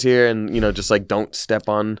seconds here," and just like don't step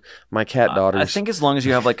on my cat daughters. I think as long as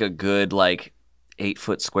you have like a good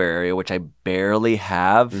 8-foot square area, which I barely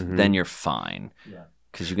have, then you're fine.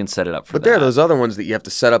 Because you can set it up for But that. there are those other ones that you have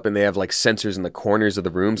to set up, and they have like sensors in the corners of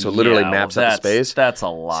the room, so it literally maps out the space. That's a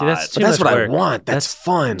lot. See, that's But too that's much what work. I want. That's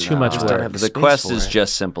fun. too much Just don't work. have the space Quest for is it.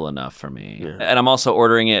 just simple enough for me. And I'm also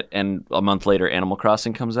ordering it, and a month later, Animal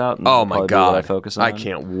Crossing comes out. And Oh that'll my probably be what god! I focus on. I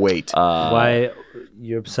can't wait. Why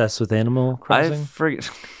you're obsessed with Animal I Crossing? forget.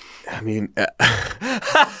 I mean,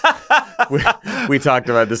 we talked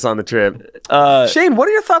about this on the trip. Shayne, what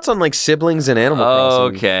are your thoughts on like siblings and Animal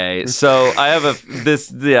Crossing? Okay, so I have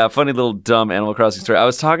funny little dumb Animal Crossing story. I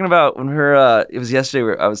was talking about when it was yesterday.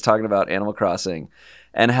 Where I was talking about Animal Crossing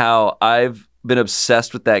and how I've been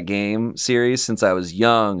obsessed with that game series since I was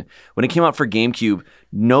young. When it came out for GameCube,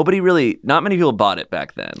 not many people bought it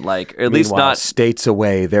back then. Like, or at least Meanwhile, not. states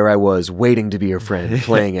away. There I was, waiting to be your friend,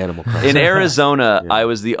 playing Animal Crossing. In Arizona, I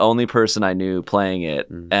was the only person I knew playing it.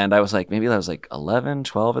 And I was like, maybe I was like 11,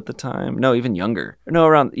 12 at the time. No, even younger. No,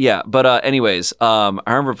 around, yeah. But anyways, I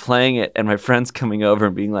remember playing it and my friends coming over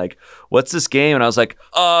and being like, what's this game? And I was like,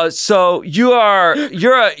 so you're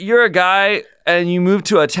a guy and you moved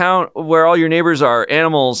to a town where all your neighbors are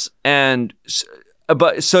animals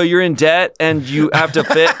but so you're in debt and you have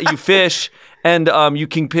to you fish and you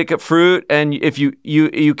can pick up fruit and if you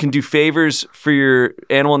can do favors for your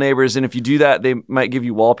animal neighbors and if you do that they might give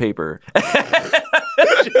you wallpaper.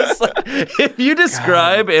 If you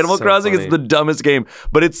describe Animal so Crossing, funny. it's the dumbest game,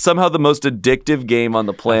 but it's somehow the most addictive game on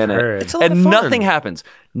the planet. heard. It's a lot And of fun. nothing happens.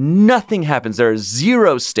 Nothing happens. There are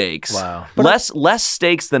 0 stakes. Wow. Less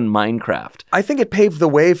stakes than Minecraft. I think it paved the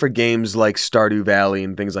way for games like Stardew Valley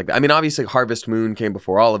and things like that. I mean, obviously Harvest Moon came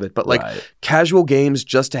before all of it, but like Right. casual games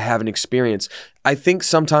just to have an experience. I think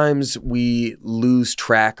sometimes we lose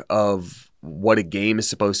track of what a game is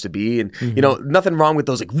supposed to be. And, you know, nothing wrong with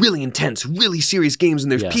those like really intense, really serious games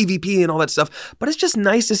and there's PvP and all that stuff. But it's just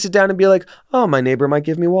nice to sit down and be like, oh, my neighbor might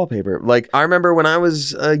give me wallpaper. Like, I remember when I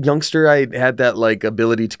was a youngster, I had that like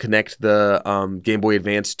ability to connect the Game Boy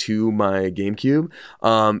Advance to my GameCube.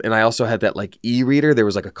 And I also had that like e-reader. There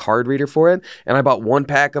was like a card reader for it. And I bought 1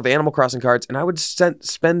 pack of Animal Crossing cards and I would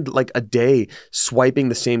spend like a day swiping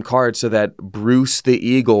the same card so that Bruce the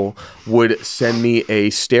Eagle would send me a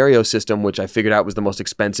stereo system, which I figured out was the most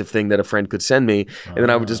expensive thing that a friend could send me. And then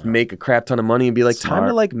I would just make a crap ton of money and be like, time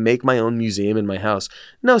to like make my own museum in my house.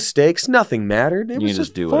 No stakes, nothing mattered. It You was can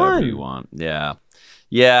just do fun. whatever you want. Yeah.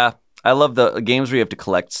 Yeah. I love the games where you have to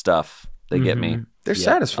collect stuff. They get me. They're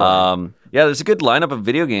satisfying. Yeah, there's a good lineup of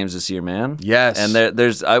video games this year, man. Yes. And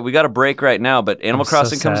there's we got a break right now, but Animal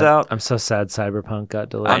Crossing comes out. I'm so sad Cyberpunk got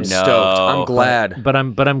delayed. I'm know. stoked. I'm glad. But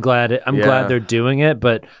I'm glad I'm Yeah. glad they're doing it.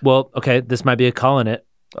 But well, okay, this might be a calling it.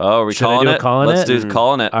 Oh, are we Should I calling do a it? calling Let's it? do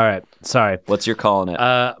calling it. All right, sorry. What's your calling it?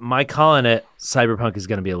 My calling it. Cyberpunk is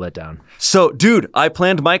going to be a letdown. So, dude, I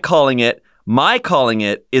planned my calling it. My calling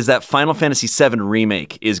it is that Final Fantasy VII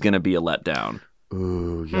remake is going to be a letdown.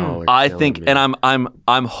 Ooh, y'all are I killing think, me. and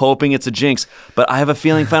I'm hoping it's a jinx, but I have a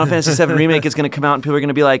feeling Final Fantasy VII remake is going to come out and people are going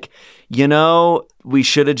to be like, you know, we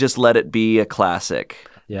should have just let it be a classic.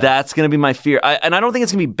 Yeah. That's going to be my fear. And I don't think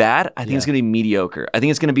it's going to be bad. I think it's going to be mediocre. I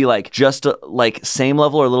think it's going to be like just like same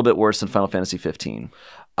level or a little bit worse than Final Fantasy 15.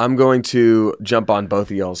 I'm going to jump on both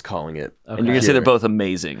of y'all's calling it. And you're going to say they're both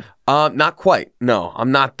amazing. Not quite. No,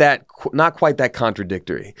 I'm not quite that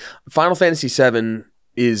contradictory. Final Fantasy VII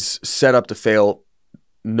is set up to fail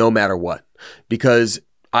no matter what, because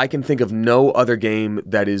I can think of no other game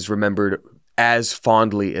that is remembered as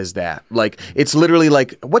fondly as that. Like, it's literally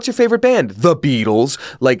like, what's your favorite band? The Beatles.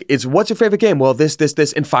 Like, it's what's your favorite game? Well, this.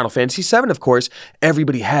 And Final Fantasy VII, of course,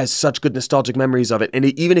 everybody has such good nostalgic memories of it. And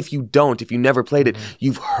even if you don't, if you never played it,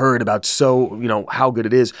 you've heard about how good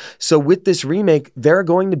it is. So with this remake, there are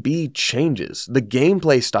going to be changes. The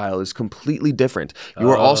gameplay style is completely different. You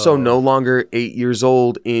are also no longer 8 years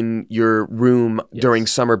old in your room during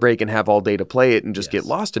summer break and have all day to play it and just get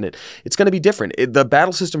lost in it. It's going to be different. The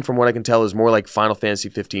battle system, from what I can tell, is more like Final Fantasy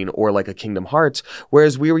 15 or like a Kingdom Hearts,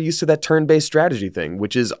 whereas we were used to that turn-based strategy thing,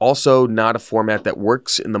 which is also not a format that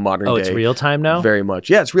works in the modern day. Oh, it's real time now? Very much.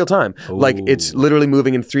 Yeah, it's real time. Like, it's literally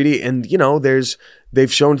moving in 3D, and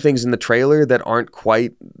they've shown things in the trailer that aren't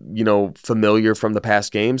quite, familiar from the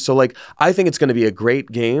past games. So like, I think it's going to be a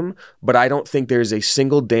great game, but I don't think there's a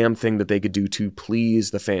single damn thing that they could do to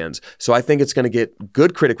please the fans. So I think it's going to get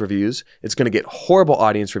good critic reviews, it's going to get horrible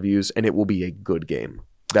audience reviews, and it will be a good game.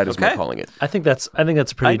 That is my calling it. I think that's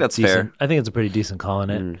a pretty that's decent. fair. I think it's a pretty decent calling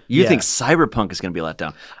it. You think Cyberpunk is going to be let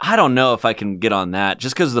down? I don't know if I can get on that,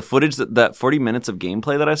 just because the footage, that 40 minutes of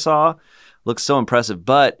gameplay that I saw looks so impressive,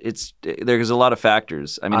 but there's a lot of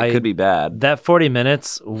factors. I mean, it could be bad. That 40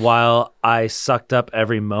 minutes, while I sucked up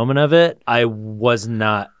every moment of it, I was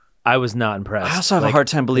not impressed. I also have a hard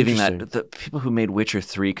time believing that the people who made Witcher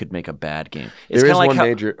 3 could make a bad game. It's There is kinda like one how,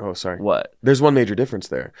 major. Oh, sorry. What? There's one major difference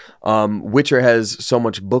there. Witcher has so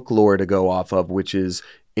much book lore to go off of, which is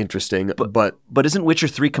interesting. But isn't Witcher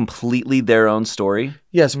 3 completely their own story?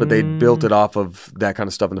 yes, but they built it off of that kind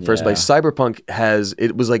of stuff in the first place. Cyberpunk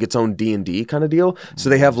it was like its own D&D kind of deal. So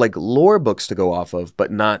they have like lore books to go off of,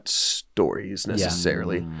 but not stories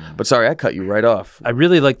necessarily. But sorry, I cut you right off. I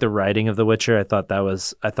really like the writing of The Witcher. I thought that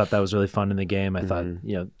was really fun in the game. I thought,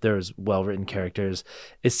 there was well-written characters.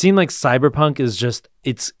 It seemed like Cyberpunk is just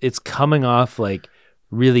it's coming off like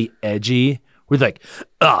really edgy. We're like,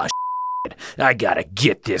 oh shit, I gotta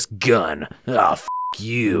get this gun. Oh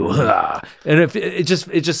you. And it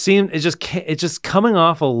just coming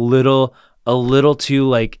off a little too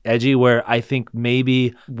like edgy, where I think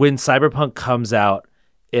maybe when Cyberpunk comes out,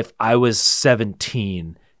 if I was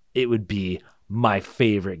 17, it would be my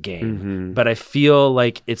favorite game. But I feel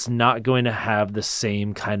like it's not going to have the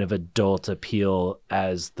same kind of adult appeal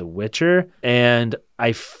as The Witcher. And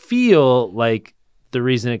I feel like the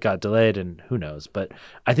reason it got delayed, and who knows, but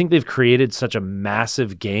I think they've created such a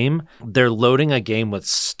massive game. They're loading a game with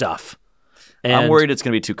stuff. And I'm worried it's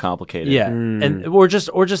going to be too complicated. yeah, and or just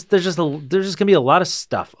there's just gonna be a lot of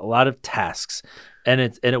stuff, a lot of tasks, and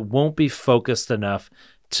it won't be focused enough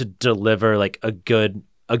to deliver like a good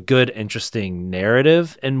a good, interesting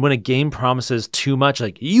narrative. And when a game promises too much,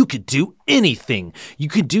 like you could do anything, you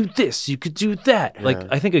could do this, you could do that. Yeah. Like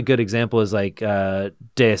I think a good example is like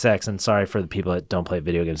Deus Ex. And sorry for the people that don't play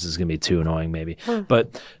video games, this is gonna be too annoying maybe.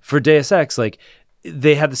 But for Deus Ex, like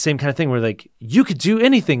they had the same kind of thing where like you could do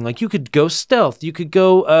anything, like you could go stealth, you could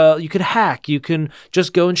go, you could hack, you can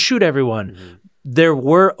just go and shoot everyone. There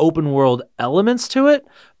were open world elements to it,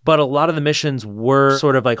 but a lot of the missions were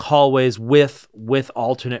sort of like hallways with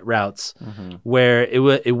alternate routes where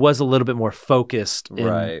it was a little bit more focused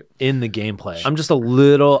in the gameplay.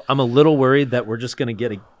 I'm a little worried that we're just going to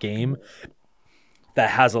get a game that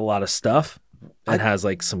has a lot of stuff and has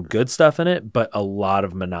like some good stuff in it, but a lot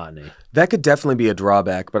of monotony. That could definitely be a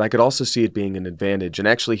drawback, but I could also see it being an advantage. And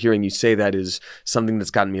actually hearing you say that is something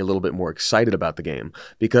that's gotten me a little bit more excited about the game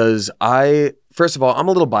because first of all, I'm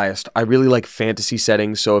a little biased. I really like fantasy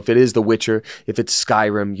settings. So if it is The Witcher, if it's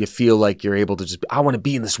Skyrim, you feel like you're able to just, I want to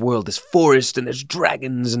be in this world, this forest, and there's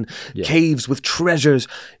dragons and caves with treasures.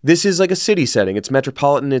 This is like a city setting. It's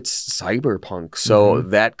metropolitan. It's cyberpunk. So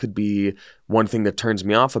that could be one thing that turns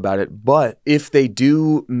me off about it. But if they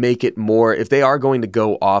do make it more, if they are going to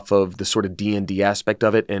go off of the sort of D&D aspect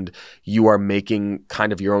of it and you are making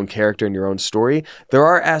kind of your own character and your own story, there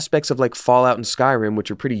are aspects of like Fallout and Skyrim,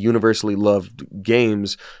 which are pretty universally loved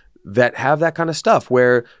games that have that kind of stuff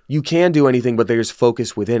where you can do anything, but there's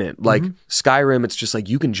focus within it. Like Skyrim, it's just like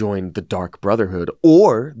you can join the Dark Brotherhood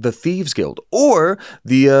or the Thieves Guild or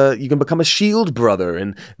you can become a Shield Brother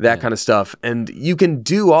and that kind of stuff. And you can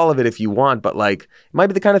do all of it if you want, but like it might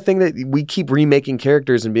be the kind of thing that we keep remaking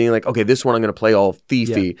characters and being like, okay, this one I'm going to play all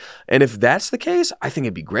thiefy. And if that's the case, I think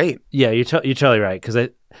it'd be great. Yeah, you're totally right. Because I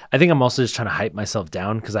think I'm also just trying to hype myself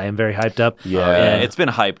down because I am very hyped up. Yeah, it's been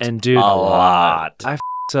hyped and dude, a lot. I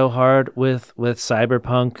so hard with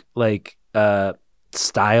cyberpunk like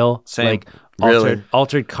style. Same. Like Really?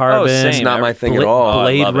 altered carbon. It's not my thing at all.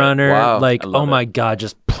 Blade Runner. Wow. Like oh my god,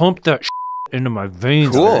 just pump that into my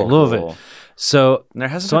veins. Cool. I love it. So there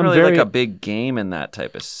hasn't been really like a big game in that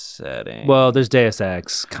type of setting. Well, there's Deus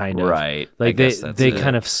Ex, kind of. Right. Like they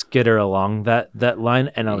kind of skitter along that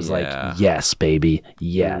line, and I was like, yes, baby,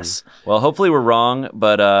 yes. Well, hopefully we're wrong,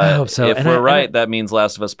 but I hope so. If we're right, that means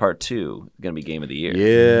Last of Us Part 2 is going to be Game of the Year.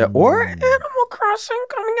 Yeah. Or Animal Crossing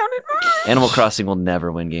coming out in March. Animal Crossing will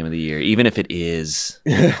never win Game of the Year, even if it is.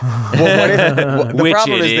 The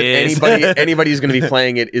problem is that anybody who's going to be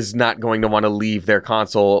playing it is not going to want to leave their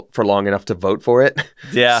console for long enough to vote for it.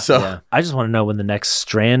 Yeah. So I just want to know when the next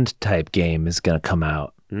Strand type game is going to come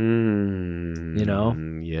out. You know?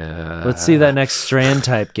 Yeah. Let's see that next Strand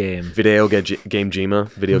type game. Video game Jima.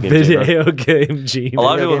 Video game Jima. A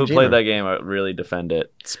lot of people who play that game really defend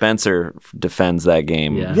it. Spencer defends that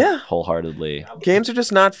game wholeheartedly. Games are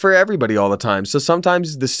just not for everybody all the time. So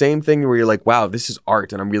sometimes the same thing where you're like, wow, this is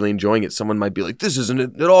art and I'm really enjoying it. Someone might be like, this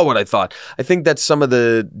isn't at all what I thought. I think that's some of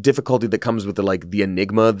the difficulty that comes with the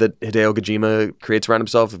enigma that Hideo Kojima creates around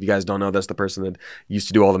himself. If you guys don't know, that's the person that used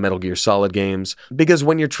to do all the Metal Gear Solid games. Because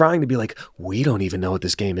when you're trying to be like, we don't even know what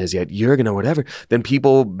this game is yet, you're gonna whatever, then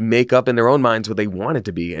people make up in their own minds what they want it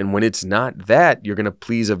to be. And when it's not that, you're gonna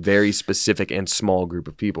please a very specific and small group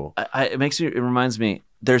of people. It reminds me,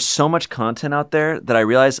 there's so much content out there that I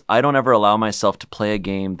realize I don't ever allow myself to play a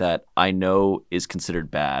game that I know is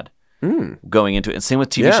considered bad. Going into it. And same with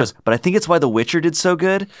TV shows. But I think it's why The Witcher did so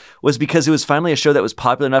good was because it was finally a show that was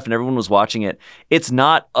popular enough and everyone was watching it. It's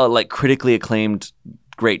not a critically acclaimed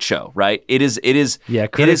great show, right? It is. Yeah,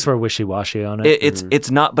 critics were wishy-washy on it. It's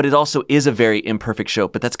not, but it also is a very imperfect show.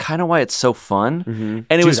 But that's kind of why it's so fun.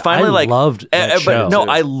 And it was finally I loved that show. No,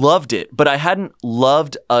 I loved it, but I hadn't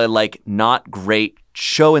loved a not great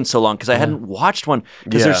show in so long because I hadn't watched one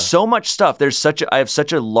because there's so much stuff. I have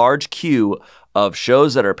such a large queue of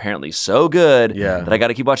shows that are apparently so good that I got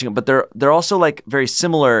to keep watching them. But they're also very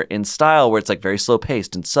similar in style where it's very slow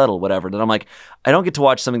paced and subtle, whatever. That I'm like, I don't get to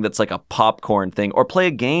watch something that's like a popcorn thing or play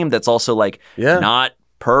a game that's also not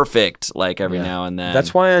perfect every now and then.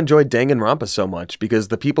 That's why I enjoy Danganronpa so much because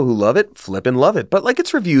the people who love it flippin' love it. But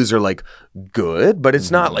its reviews are good, but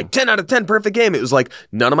it's not 10 out of 10 perfect game. It was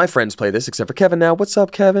none of my friends play this except for Kevin now. What's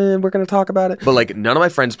up, Kevin? We're going to talk about it. But none of my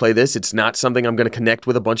friends play this. It's not something I'm going to connect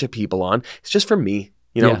with a bunch of people on. It's just for me.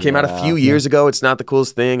 It came out a few years ago. It's not the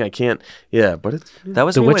coolest thing. I can't. Yeah, but that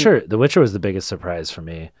was The Witcher. The Witcher was the biggest surprise for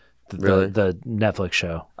me. The Netflix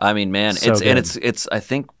show. I mean, man, it's I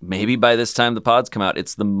think maybe by this time the pods come out,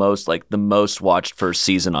 it's the most watched first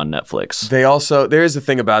season on Netflix. There is a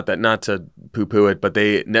thing about that, not to poo-poo it, but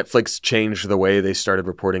Netflix changed the way they started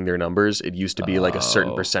reporting their numbers. It used to be a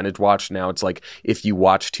certain percentage watched. Now it's if you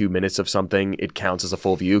watch 2 minutes of something, it counts as a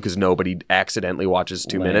full view because nobody accidentally watches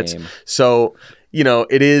 2 minutes. So you know,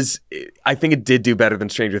 it is. I think it did do better than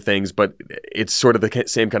Stranger Things, but it's sort of the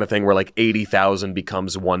same kind of thing where like 80,000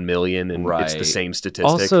 becomes 1 million, and it's the same statistic.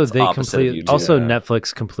 Also, It's opposite of YouTube.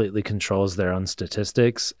 Netflix completely controls their own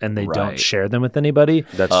statistics, and they don't share them with anybody.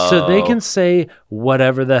 So they can say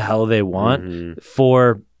whatever the hell they want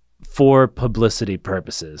for publicity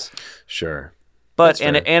purposes. Sure, but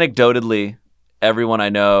anecdotally, everyone I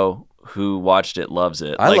know who watched it loves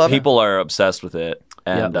it. People are obsessed with it.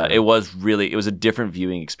 And it was a different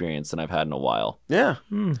viewing experience than I've had in a while. Yeah.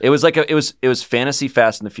 It was like it was fantasy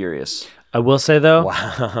Fast and the Furious. I will say though,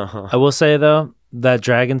 that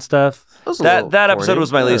dragon stuff. That episode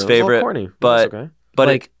was my least favorite. Corny. But okay. But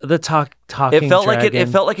like the talking it felt dragon. like it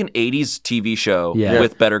felt like an 80s TV show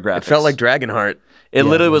with better graphics. It felt like Dragonheart. It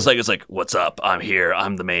literally was like, it's like, what's up? I'm here.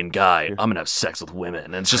 I'm the main guy. I'm going to have sex with women.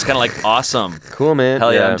 And it's just kind of like awesome. Cool, man.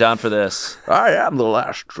 Hell yeah, I'm down for this. I am the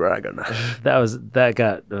last dragon. I was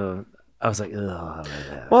like, ugh.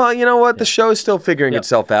 Well, you know what? The show is still figuring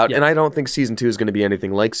itself out. And I don't think season 2 is going to be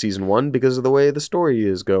anything like season 1 because of the way the story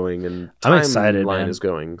is going and I'm excited, timeline man. is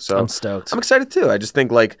going. So I'm stoked. I'm excited too. I just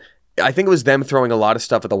think I think it was them throwing a lot of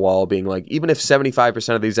stuff at the wall, being like, even if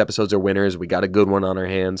 75% of these episodes are winners, we got a good one on our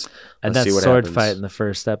hands. And Let's that see what sword happens. fight in the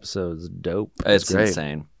first episode is dope. It's great.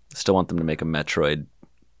 insane. Still want them to make a Metroid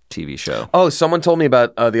TV show. Oh, someone told me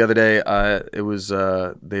about the other day. It was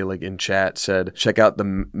they like in chat said check out the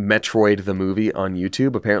Metroid the movie on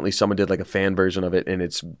YouTube. Apparently, someone did like a fan version of it, and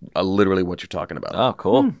it's literally what you're talking about. Oh,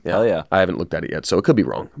 cool. Hell yeah. I haven't looked at it yet, so it could be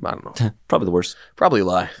wrong. I don't know. Probably the worst. Probably a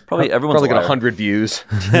lie. Probably everyone's probably a liar. got 100 views.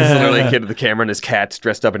 It's literally a kid with the camera and his cat's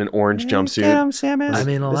dressed up in an orange jumpsuit. I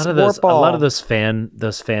mean, a lot of those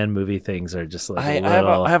fan movie things are just like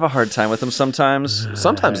I have a hard time with them sometimes.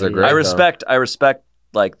 Sometimes they're great. I respect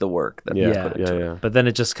like the work that they put into it. yeah. But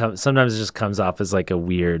then sometimes it just comes off as like a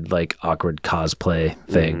weird, like awkward cosplay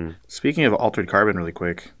thing. Speaking of Altered Carbon, really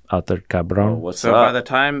quick. Altered Cabron. What's So up? by the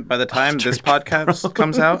time this podcast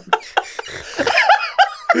comes out,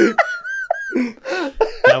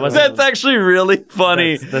 That's actually really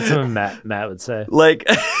funny. That's what Matt would say. Like,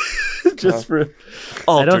 just for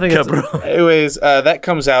I don't think Cabron. anyways, that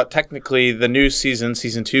comes out. Technically, the new season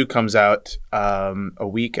 2, comes out a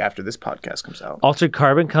week after this podcast comes out. Altered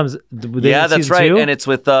Carbon comes. Yeah, that's right. 2? And it's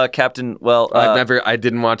with Captain. Well, I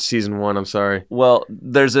didn't watch season 1. I'm sorry. Well,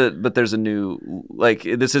 there's a new, like,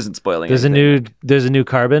 this isn't spoiling. There's anything. a new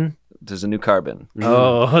Carbon. There's a new Carbon.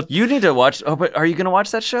 Oh, You need to watch. Oh, but are you going to watch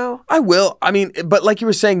that show? I will. I mean, but like you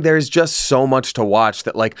were saying, there's just so much to watch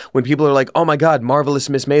that, like, when people are like, "Oh my God, Marvelous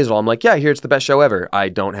Miss Maisel," I'm like, "Yeah, I hear it's the best show ever." I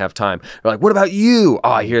don't have time. They're like, "What about you?" "Oh,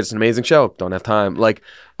 I hear it's an amazing show." Don't have time. Like,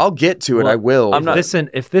 I'll get to it. I will.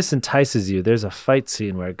 If this entices you, there's a fight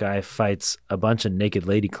scene where a guy fights a bunch of naked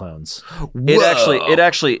lady clones. It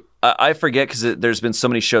actually. I forget because there's been so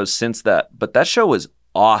many shows since that, but that show was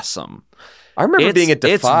awesome. I remember being at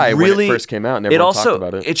Defy when it first came out, and everyone talked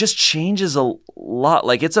about it. It just changes a lot.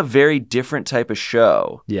 Like, it's a very different type of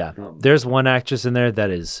show. Yeah, there's one actress in there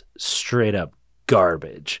that is straight up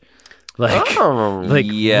garbage,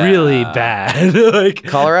 really bad. Like,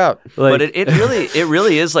 Call her out. like, But it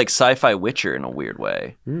really is like sci-fi Witcher in a weird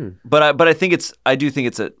way. But I do think it's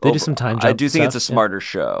a. They do some time I jump do think it's a stuff, smarter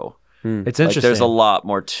show. it's Like, interesting. there's a lot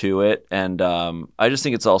more to it, and I just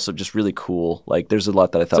think it's also just really cool. Like, there's a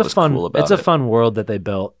lot that I thought was cool about it. It's a fun world that they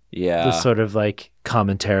built. Yeah. The sort of like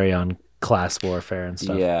commentary on class warfare and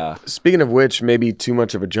stuff. Yeah. Speaking of which, maybe too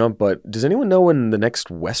much of a jump, but does anyone know when the next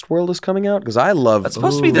Westworld is coming out? Because I love It's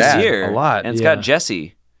supposed to be this that year. a lot. And it's got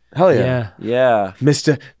Jesse. Hell yeah. Yeah. Yeah.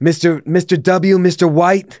 Mr. W, Mr.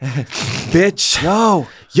 White, bitch.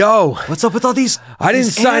 Yo, What's up with all these I didn't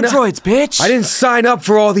sign androids, bitch? I didn't sign up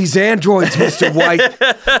for all these androids, Mr.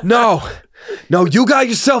 White. No, you got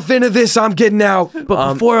yourself into this. I'm getting out.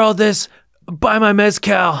 But before all this, buy my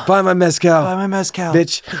mezcal. Buy my mezcal. Buy my mezcal.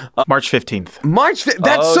 Bitch. March 15th. March 5th.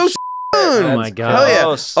 That's so soon. Oh my God. Hell yeah.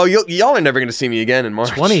 Gross. Oh, y'all are never going to see me again in March.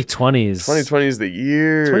 2020 is 2020 is the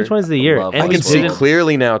year. 2020 is the year. Love And I we can see didn't-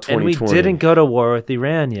 clearly now And 2020. we didn't go to war with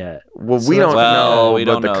Iran yet. Well, So we don't that's- know we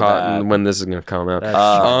don't about the know cotton that. when this is going to come out.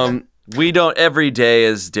 That's We don't. Every day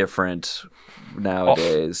is different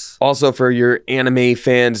nowadays. Also, for your anime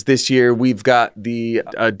fans, this year we've got the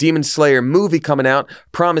Demon Slayer movie coming out,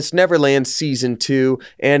 Promised Neverland Season 2,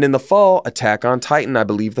 and in the fall, Attack on Titan, I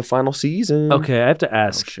believe the final season. Okay, I have to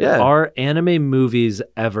ask, Yeah. are anime movies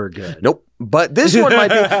ever good? Nope. But this one might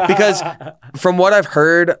be, because from what I've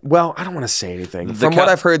heard, well, I don't want to say anything. From what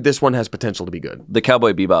I've heard, this one has potential to be good. The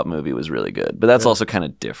Cowboy Bebop movie was really good, but that's also kind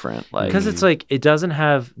of different. Like, Because it's like, it doesn't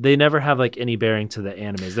have, they never have like any bearing to the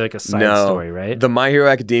animes. They're like a side story, right? The My Hero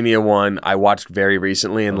Academia one I watched very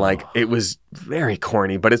recently, and like it was very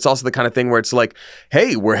corny, but it's also the kind of thing where it's like,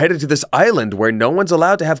 hey, we're headed to this island where no one's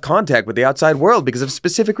allowed to have contact with the outside world because of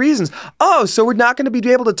specific reasons. Oh, so we're not going to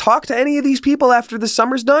be able to talk to any of these people after the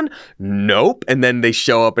summer's done? Nope. And then they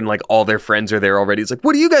show up and like all their friends are there already. It's like,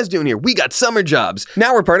 what are you guys doing here? We got summer jobs.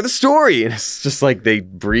 Now we're part of the story. And it's just like they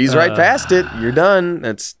breeze right past it. You're done.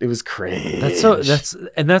 It was crazy.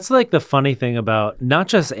 That's like the funny thing about not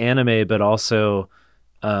just anime, but also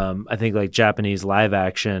I think like Japanese live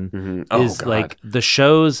action is like the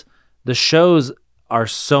shows are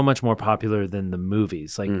so much more popular than the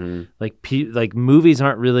movies. Like movies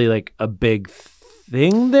aren't really like a big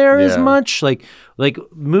thing there as much. Like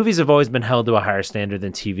movies have always been held to a higher standard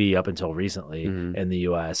than TV up until recently in the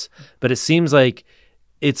US. But it seems like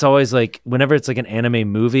it's always like whenever it's like an anime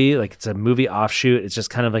movie, like it's a movie offshoot, it's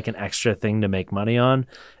just kind of like an extra thing to make money on.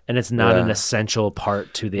 And it's not an essential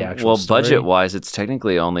part to the actual story. Budget-wise, it's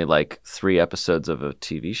technically only like 3 episodes of a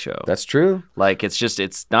TV show. That's true. Like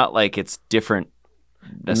it's not like it's different.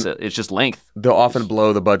 It's just length. They'll often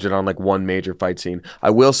blow the budget on like one major fight scene.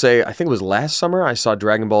 I will say, I think it was last summer, I saw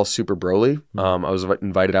Dragon Ball Super Broly. I was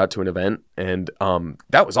invited out to an event, and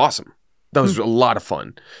that was awesome. That was a lot of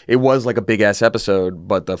fun. It was like a big-ass episode,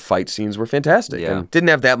 but the fight scenes were fantastic. Yeah. And didn't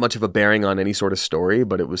have that much of a bearing on any sort of story,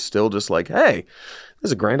 but it was still just like, hey, this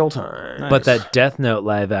is a grand old time. Nice. But that Death Note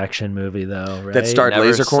live-action movie, though, right? That starred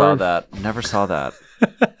Lasercorn? Never saw that.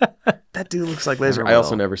 That dude looks like Laser. I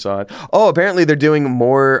also never saw it. Oh, apparently they're doing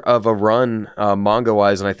more of a run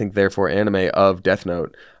manga-wise, and I think therefore anime of Death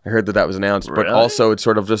Note. I heard that was announced, but also it's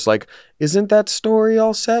sort of just like, isn't that story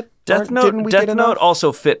all set? Death Note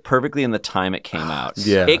also fit perfectly in the time it came out.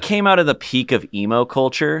 Yeah. It came out at the peak of emo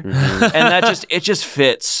culture, and it just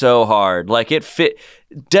fit so hard. Like it fit.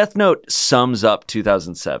 Death Note sums up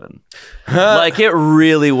 2007. Like it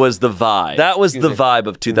really was the vibe. That was the vibe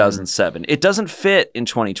of 2007. It doesn't fit in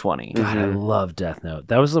 2020. God, I love Death Note.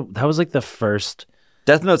 That was like the first.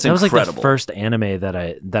 Death Note's incredible. That was like the first anime that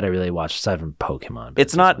I really watched aside from Pokemon.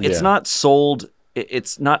 It's not sold.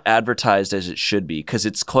 It's not advertised as it should be because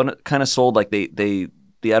it's kind of sold like the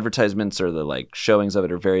advertisements or the like showings of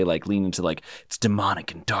it are very like lean into like it's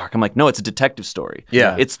demonic and dark. I'm like, no, it's a detective story.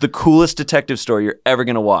 Yeah, it's the coolest detective story you're ever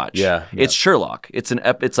gonna watch. Yeah, it's Sherlock. It's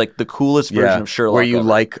like the coolest version of Sherlock. Where you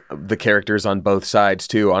like the characters on both sides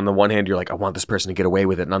too. On the one hand, you're like, I want this person to get away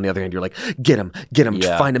with it, and on the other hand, you're like, get him,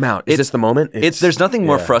 find him out. Is this the moment? There's nothing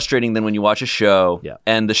more frustrating than when you watch a show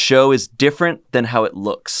and the show is different than how it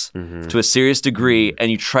looks to a serious degree,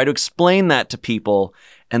 and you try to explain that to people.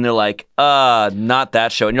 And they're like, not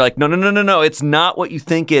that show. And you're like, no, it's not what you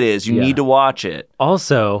think it is. You need to watch it.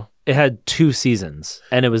 Also, it had 2 seasons,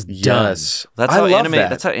 and it was done. That's how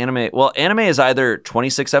anime. Well, anime is either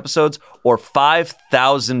 26 episodes or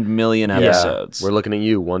 5,000 million episodes. We're looking at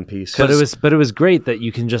you, One Piece. But it was great that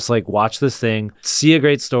you can just like watch this thing, see a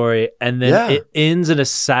great story, and then it ends in a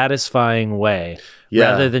satisfying way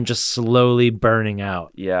rather than just slowly burning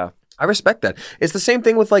out. Yeah. I respect that. It's the same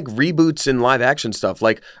thing with like reboots and live action stuff.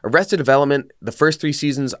 Like Arrested Development, the first 3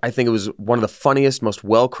 seasons, I think it was one of the funniest, most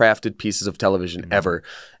well-crafted pieces of television ever.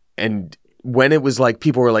 And when it was like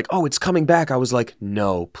people were like, oh, it's coming back, I was like,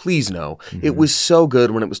 no, please no. It was so good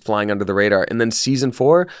when it was flying under the radar. And then season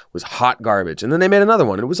 4 was hot garbage. And then they made another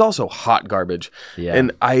one. And it was also hot garbage. Yeah.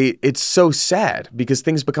 And it's so sad because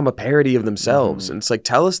things become a parody of themselves. And it's like,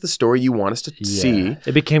 tell us the story you want us to see.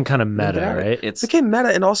 It became kind of meta, right? It became meta.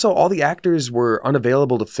 And also all the actors were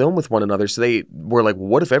unavailable to film with one another. So they were like,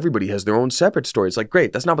 what if everybody has their own separate story? It's like,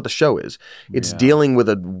 great. That's not what the show is. It's dealing with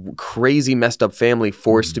a crazy messed up family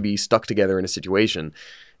forced to be stuck together in a situation.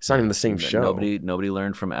 It's not even the same show. Nobody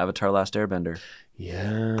learned from Avatar: Last Airbender.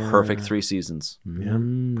 Yeah. Perfect 3 seasons. Yeah.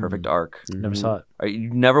 Perfect arc. Never saw it. You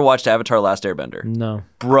never watched Avatar: Last Airbender? No.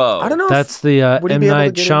 Bro. I don't know. That's the M.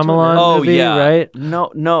 Night Shyamalan movie, right? No.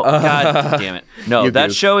 God damn it. No,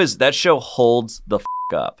 that show holds the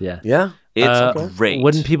up. Yeah. Yeah. It's great.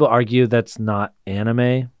 Wouldn't people argue that's not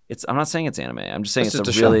anime? I'm not saying it's anime. I'm just saying it's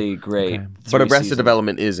a really great. Okay. But Arrested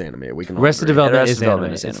Development is anime. We can all Arrested agree. Development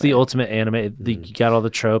is anime. It's the ultimate anime. You got all the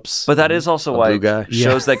tropes. But that is also why blue guy.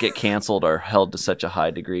 shows that get canceled are held to such a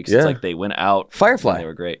high degree because it's like they went out. Firefly. They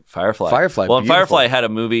were great. Firefly. Well, and Firefly had a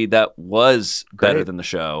movie that was better than the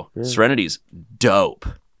show. Yeah. Serenity's dope.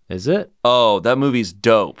 Is it? Oh, that movie's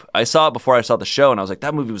dope. I saw it before I saw the show, and I was like,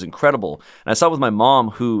 that movie was incredible. And I saw it with my mom,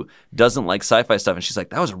 who doesn't like sci-fi stuff, and she's like,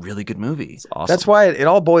 that was a really good movie. It's awesome. That's why it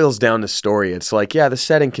all boils down to story. It's like, yeah, the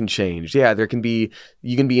setting can change. Yeah, you can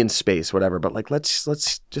be in space, whatever. But like, let's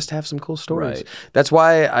just have some cool stories. Right. That's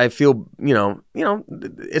why I feel,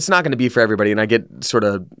 it's not going to be for everybody. And I get sort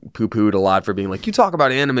of poo-pooed a lot for being like, you talk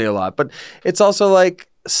about anime a lot, but it's also like,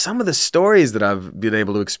 some of the stories that I've been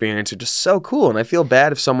able to experience are just so cool. And I feel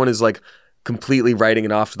bad if someone is like completely writing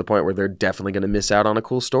it off to the point where they're definitely going to miss out on a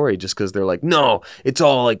cool story just because they're like, no, it's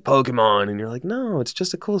all like Pokemon. And you're like, no, it's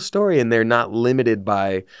just a cool story. And they're not limited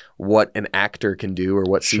by what an actor can do or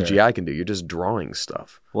what CGI can do. You're just drawing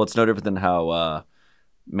stuff. Well, it's no different than how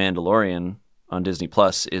Mandalorian on Disney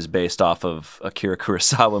Plus is based off of Akira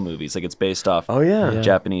Kurosawa movies. Like it's based off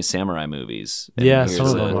Japanese samurai movies. And yeah, some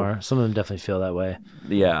of them are. Some of them definitely feel that way.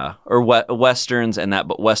 Yeah, or westerns and that,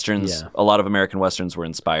 but westerns. A lot of American westerns were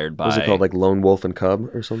inspired by. What's it called? Like Lone Wolf and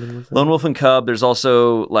Cub or something like that. Lone Wolf and Cub. There's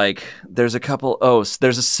also like there's a couple. Oh,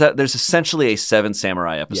 there's essentially a Seven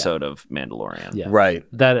Samurai episode of Mandalorian. Yeah, right.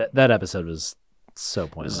 That episode was so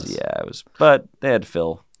pointless. Yeah, it was. But they had to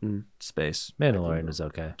fill space. Mandalorian was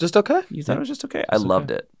okay. Just okay? You thought it was just okay? I loved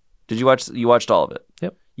it. Did you watch? You watched all of it?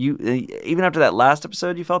 Yep. You even after that last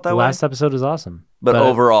episode, you felt that The way. last episode was awesome, but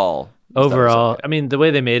overall, I mean, the way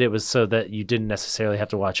they made it was so that you didn't necessarily have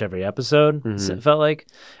to watch every episode. It felt like,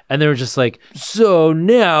 and they were just like, so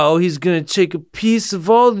now he's gonna take a piece of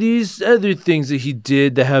all these other things that he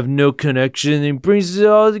did that have no connection and brings it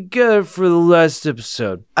all together for the last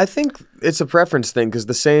episode. I think it's a preference thing because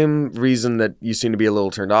the same reason that you seem to be a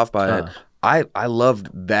little turned off by it, I loved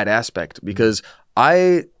that aspect because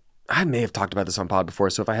I may have talked about this on pod before,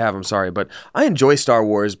 so if I have, I'm sorry, but I enjoy Star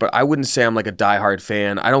Wars, but I wouldn't say I'm like a diehard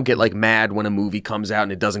fan. I don't get like mad when a movie comes out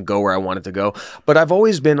and it doesn't go where I want it to go, but I've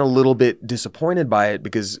always been a little bit disappointed by it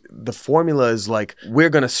because the formula is like, we're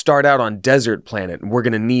going to start out on desert planet and we're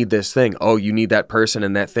going to need this thing. Oh, you need that person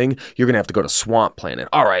and that thing? You're going to have to go to swamp planet.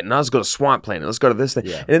 All right, now let's go to swamp planet. Let's go to this thing.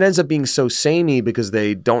 Yeah. And it ends up being so samey because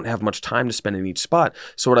they don't have much time to spend in each spot.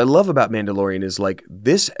 So what I love about Mandalorian is like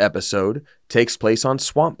this episode takes place on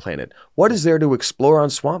Swamp Planet. What is there to explore on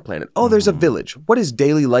Swamp Planet? Oh, there's a village. What is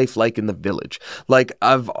daily life like in the village? Like,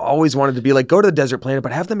 I've always wanted to be like, go to the desert planet,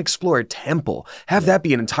 but have them explore a temple. Have that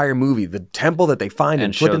be an entire movie. The temple that they find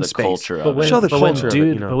and flip in space. Culture but when, show the culture dude, of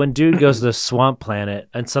it, you know? But when dude goes to the Swamp Planet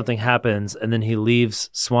and something happens and then he leaves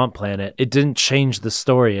Swamp Planet, it didn't change the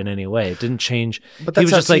story in any way. It didn't change. But that's he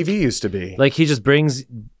was how just TV used to be. Like, he just brings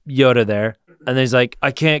Yoda there and then he's like,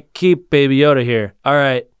 I can't keep Baby Yoda here. All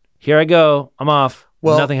right, here I go. I'm off.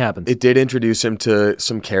 Well, nothing happens. It did introduce him to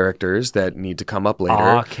some characters that need to come up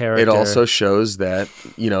later. It also shows that,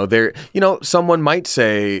 someone might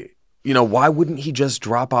say, why wouldn't he just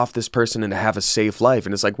drop off this person and have a safe life?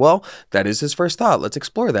 And it's like, well, that is his first thought. Let's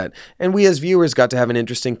explore that. And we as viewers got to have an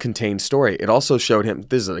interesting contained story. It also showed him,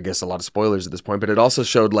 this is, I guess, a lot of spoilers at this point, but it also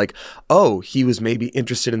showed like, oh, he was maybe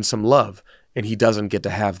interested in some love. And he doesn't get to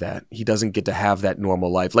have that. He doesn't get to have that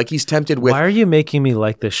normal life. Like he's tempted with. Why are you making me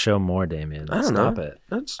like this show more, Damien? I don't Stop know. it.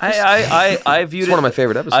 I viewed it's it. one of my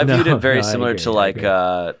favorite episodes. I viewed it very I similar agree, to like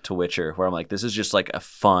to Witcher, where I'm like, this is just like a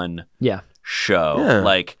fun show. Yeah.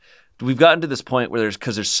 Like we've gotten to this point where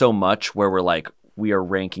there's so much where we're like, we are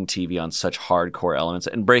ranking TV on such hardcore elements.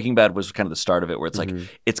 And Breaking Bad was kind of the start of it, where it's like,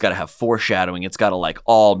 it's got to have foreshadowing. It's got to like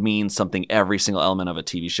all mean something, every single element of a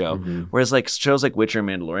TV show. Whereas like shows like Witcher and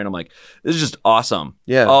Mandalorian, I'm like, this is just awesome.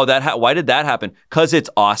 Yeah. Oh, why did that happen? Because it's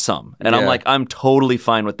awesome. And I'm like, I'm totally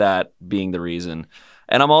fine with that being the reason.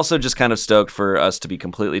 And I'm also just kind of stoked for us to be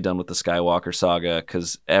completely done with the Skywalker saga,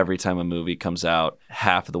 because every time a movie comes out,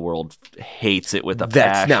 half of the world hates it with a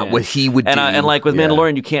passion. That's not what he would do. And like with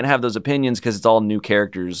Mandalorian, you can't have those opinions because it's all new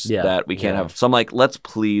characters that we can't have. So I'm like, let's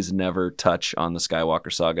please never touch on the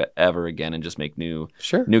Skywalker saga ever again and just make new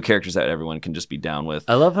characters that everyone can just be down with.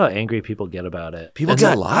 I love how angry people get about it. People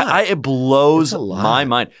get a lot. It blows my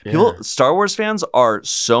mind. Star Wars fans are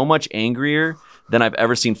so much angrier than I've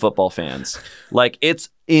ever seen football fans. Like, it's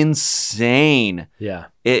insane. Yeah.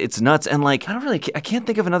 It's nuts. And like, I can't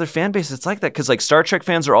think of another fan base that's like that, because like Star Trek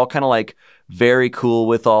fans are all kind of like very cool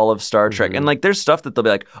with all of Star Trek. And like, there's stuff that they'll be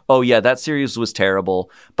like, oh yeah, that series was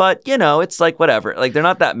terrible, but it's like whatever. Like, they're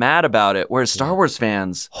not that mad about it. Whereas Star Wars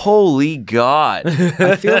fans, holy God.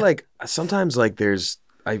 I feel like sometimes like there's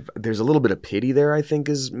a little bit of pity there, I think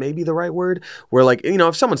is maybe the right word, where like,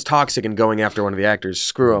 if someone's toxic and going after one of the actors,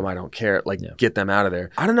 screw them, I don't care, like get them out of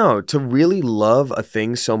there. I don't know, to really love a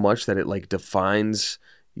thing so much that it like defines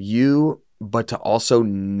you, but to also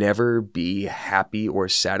never be happy or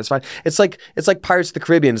satisfied. It's like Pirates of the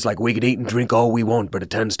Caribbean. It's like, we could eat and drink all we want, but it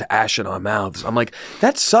turns to ash in our mouths. I'm like,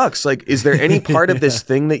 that sucks. Like, is there any part of this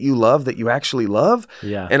thing that you love that you actually love?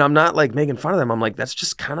 Yeah. And I'm not like making fun of them. I'm like, that's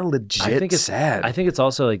just kind of legit sad. I think it's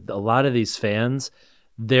also like a lot of these fans,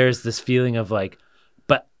 there's this feeling of like,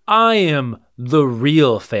 but I am the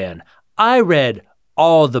real fan. I read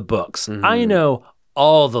all the books. I know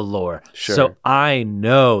all the lore. So I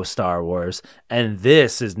know Star Wars, and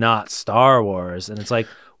this is not Star Wars. And it's like,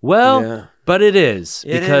 well, but But it is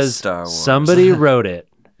It is because Star Wars. somebody wrote it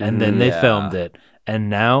and then they Yeah. filmed it, and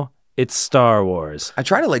now it's Star Wars. I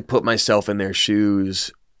try to like put myself in their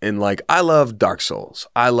shoes. And like, I love Dark Souls.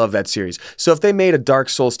 I love that series. So if they made a Dark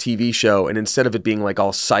Souls TV show and instead of it being like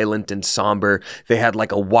all silent and somber, they had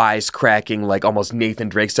like a wisecracking, like almost Nathan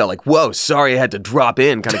Drake style, like, whoa, sorry I had to drop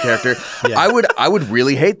in kind of character, I would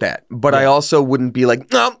really hate that. But I also wouldn't be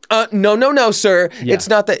like, no, sir. Yeah. It's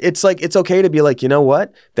not that. It's like, it's okay to be like, you know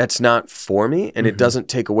what? That's not for me. And it doesn't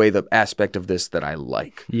take away the aspect of this that I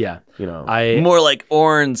like. Yeah. You know, More like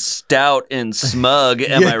orange, stout, and smug.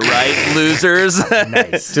 Am I right, losers?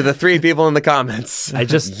 Nice. to the 3 people in the comments. I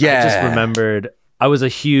just remembered I was a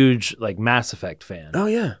huge like Mass Effect fan. Oh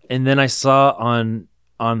yeah. And then I saw on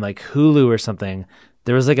like Hulu or something,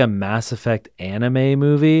 there was like a Mass Effect anime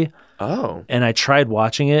movie. Oh. And I tried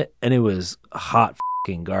watching it and it was hot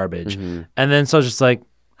fucking garbage. And then so I was just like,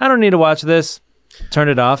 I don't need to watch this. Turn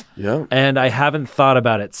it off. Yeah. And I haven't thought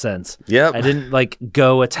about it since. Yep. I didn't like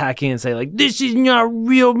go attacking and say like, this is not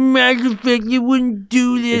real Mass Effect. You wouldn't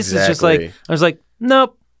do this. It's just like, Exactly. I was like,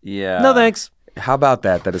 nope. Yeah. No thanks. How about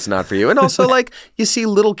that it's not for you? And also, like, you see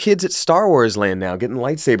little kids at Star Wars land now getting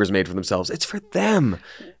lightsabers made for themselves. It's for them.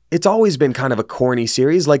 It's always been kind of a corny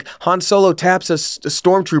series. Like, Han Solo taps a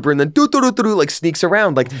stormtrooper and then like sneaks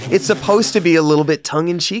around. Like, it's supposed to be a little bit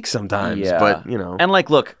tongue-in-cheek sometimes. Yeah. But, you know. And like,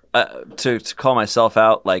 look, to call myself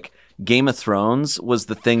out, like, Game of Thrones was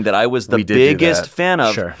the thing that I was the We did do biggest that. fan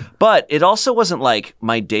of. Sure. But it also wasn't like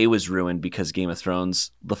my day was ruined because Game of Thrones,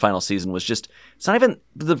 the final season, was just, it's not even,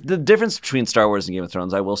 the difference between Star Wars and Game of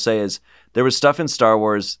Thrones, I will say, is there was stuff in Star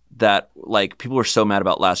Wars that, like, people were so mad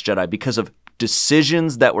about Last Jedi because of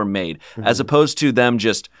decisions that were made, as opposed to them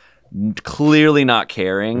just clearly not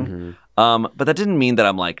caring. But that didn't mean that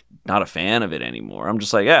I'm, like, not a fan of it anymore. I'm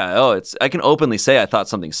just like, I can openly say I thought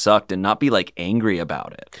something sucked and not be like angry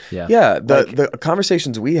about it. Yeah. Yeah, the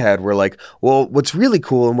conversations we had were like, well, what's really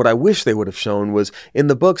cool and what I wish they would have shown was in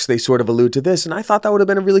the books they sort of allude to this, and I thought that would have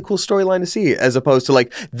been a really cool storyline to see, as opposed to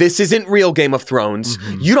like, this isn't real Game of Thrones.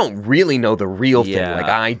 You don't really know the real thing like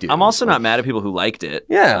I do. I'm also not mad at people who liked it.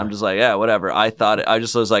 Yeah. I'm just like, yeah, whatever. I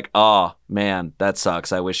just was like, oh man, that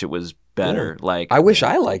sucks. I wish it was better. Like, I wish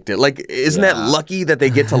I liked it. Like, isn't that lucky that they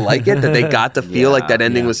get to like it, that they got to feel like that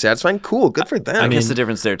ending was satisfying? Cool, good for them. I guess the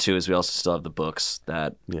difference there too is we also still have the books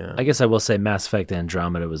that. yeah. I guess I will say Mass Effect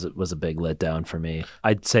Andromeda was a big letdown for me.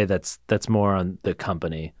 I'd say that's more on the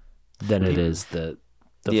company than it is the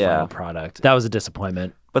final product. That was a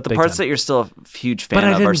disappointment. But the big parts time. that you're still a huge But fan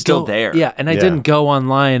I of didn't are still go, there. Yeah, and I didn't go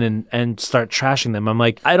online and start trashing them. I'm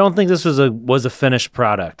like, I don't think this was a finished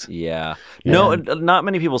product. Yeah. No, not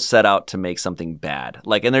many people set out to make something bad.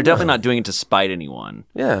 Like, and they're definitely not doing it to spite anyone.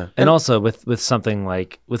 Yeah. And also with something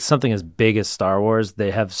as big as Star Wars,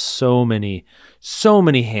 they have so many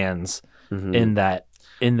hands in that.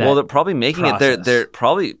 Well, they're probably making process. it. They're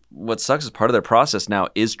probably, what sucks is part of their process now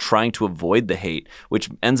is trying to avoid the hate,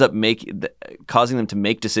 which ends up causing them to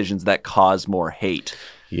make decisions that cause more hate.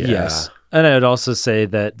 Yeah. Yes. And I would also say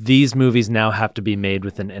that these movies now have to be made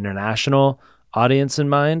with an international audience in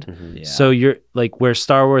mind. Yeah. So you're like where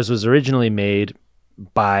Star Wars was originally made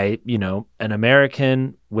by, an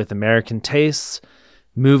American with American tastes,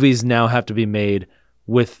 movies now have to be made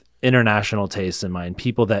with international tastes in mind.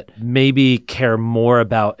 People that maybe care more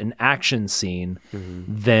about an action scene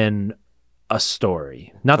than a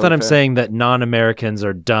story. Not that I'm saying that non-Americans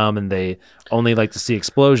are dumb and they only like to see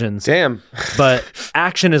explosions. Damn. But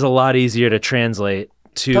action is a lot easier to translate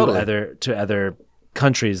to other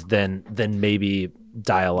countries than maybe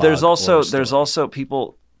dialogue. There's also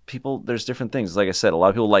people. There's different things. Like I said, a lot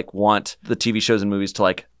of people want the TV shows and movies to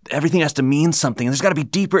like everything has to mean something. There's got to be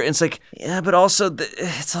deeper. And it's like, yeah, but also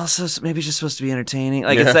it's also maybe just supposed to be entertaining.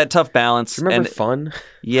 Like it's that tough balance. Remember Fun?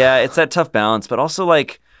 Yeah, it's that tough balance. But also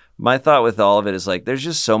like my thought with all of it is like there's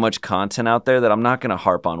just so much content out there that I'm not going to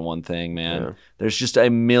harp on one thing, man. Yeah. There's just a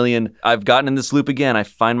million. I've gotten in this loop again. I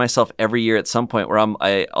find myself every year at some point where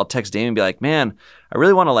I'll text Damien and be like, man, I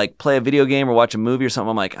really want to like play a video game or watch a movie or something.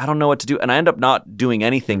 I'm like, I don't know what to do. And I end up not doing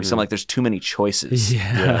anything because I'm like, there's too many choices.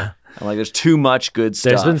 Yeah. I'm like, there's too much good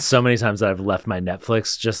stuff. There's been so many times that I've left my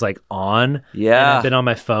Netflix just like on. Yeah. And I've been on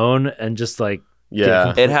my phone and just like.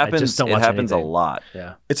 Yeah. It happens. I just don't it watch happens anything. a lot.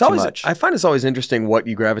 Yeah. It's always, much. I find it's always interesting what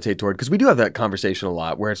you gravitate toward, because we do have that conversation a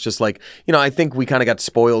lot where it's just like, I think we kind of got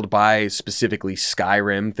spoiled by specifically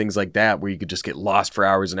Skyrim, things like that, where you could just get lost for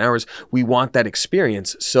hours and hours. We want that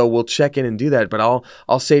experience. So we'll check in and do that. But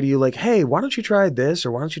I'll say to you like, hey, why don't you try this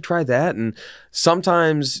or why don't you try that? And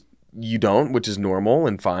sometimes you don't, which is normal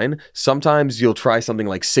and fine. Sometimes you'll try something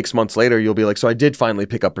like 6 months later, you'll be like, so I did finally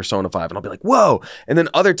pick up Persona 5. And I'll be like, whoa. And then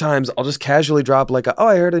other times I'll just casually drop like, oh,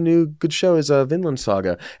 I heard a new good show is Vinland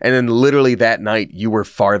Saga. And then literally that night you were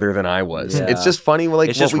farther than I was. Yeah. It's just funny like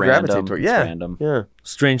It's what just we random. gravitate toward. It's Yeah. random. Yeah.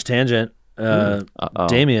 Strange tangent.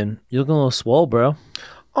 Damien, you looking a little swole, bro.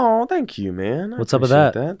 Oh, thank you, man. I What's up with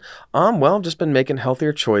appreciate that? Well, I've just been making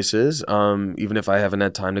healthier choices. Even if I haven't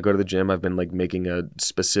had time to go to the gym, I've been like making a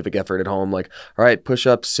specific effort at home. Like, all right,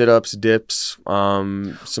 push-ups, sit-ups, dips,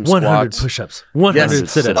 some 100 squats. push-ups, 100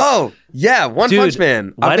 Yes. sit-ups. Oh, yeah, One Dude, Punch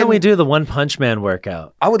Man. Why don't we do the One Punch Man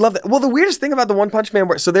workout? I would love that. Well, the weirdest thing about the One Punch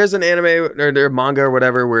Man, so there's an anime or manga or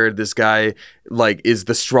whatever where this guy like is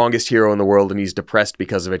the strongest hero in the world and he's depressed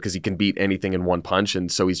because of it because he can beat anything in one punch, and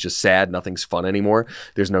so he's just sad. Nothing's fun anymore.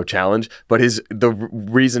 There's no challenge. But the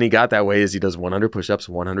reason he got that way is he does 100 push-ups,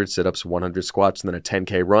 100 sit-ups, 100 squats, and then a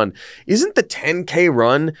 10K run. Isn't the 10K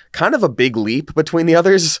run kind of a big leap between the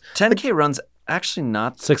others? 10K runs actually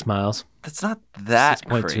not. 6 miles. That's not that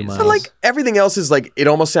 6.2 crazy. miles. But like everything else is like, it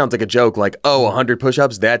almost sounds like a joke. Like, oh, 100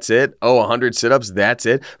 push-ups, that's it. Oh, 100 sit-ups, that's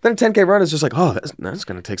it. Then a 10K run is just like, oh, that's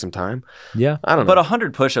going to take some time. Yeah. I don't know. But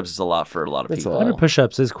 100 push-ups is a lot for a lot of It's a people. lot. 100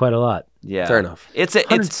 push-ups is quite a lot. Yeah, Fair enough. It's a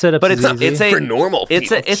 100 sit-ups but is easy. it's a For normal It's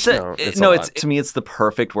people. to me it's the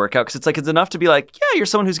perfect workout because it's enough to be like, yeah, you're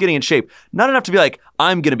someone who's getting in shape. Not enough to be like,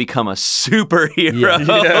 I'm gonna become a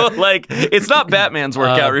superhero. Yeah. Like it's not Batman's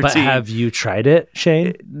workout routine. But have you tried it,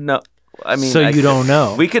 Shane? No. I mean, So you don't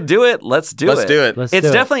know. We could do it. Let's do it. Let's do it. Let's It's do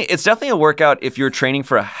it. definitely a workout if you're training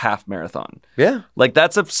for a half marathon. Yeah. Like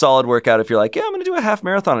that's a solid workout if you're like, yeah, I'm gonna do a half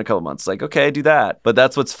marathon in a couple months. Like, okay, do that. But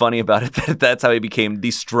that's what's funny about it. That's how he became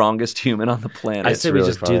the strongest human on the planet. I say we really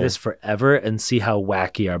just funny. do this forever and see how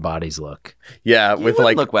wacky our bodies look. Yeah. You With wouldn't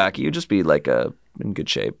like, look wacky. You'd just be like in good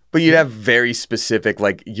shape. but you'd have very specific,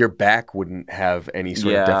 like your back wouldn't have any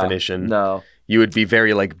sort of definition. No. You would be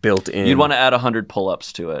very like built in. You'd want to add 100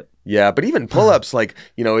 pull-ups to it. Yeah, but even pull-ups, like,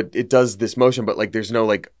 you know, it does this motion, but like there's no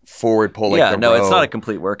like forward pull. Like yeah, the no, it's row. not a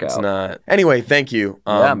complete workout. It's not. Anyway, thank you.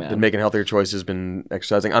 Yeah, man. Been making healthier choices, been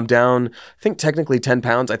exercising. I'm down, I think technically 10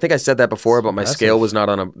 pounds. I think I said that before, but my scale was not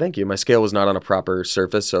on a, thank you. My scale was not on a proper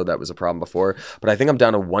surface, so that was a problem before. But I think I'm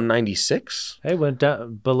down to 196. Hey, went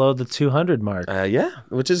down below the 200 mark. Yeah,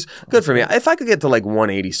 which is good for me. If I could get to like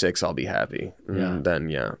 186, I'll be happy. Yeah. Then,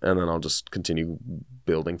 yeah. And then I'll just continue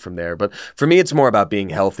building from there. But for me, it's more about being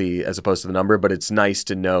healthy as opposed to the number. But it's nice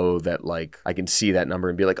to know that like I can see that number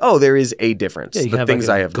and be like, oh, there is a difference. Yeah, you the can have things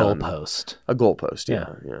like I a have done. goalpost. A goalpost,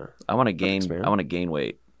 yeah. I want to gain. man. I want to gain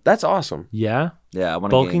weight. That's awesome. Yeah? Yeah, I want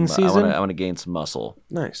to Bulking gain. season? I want to gain some muscle.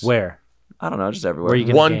 Nice. Where? I don't know, just everywhere. Where you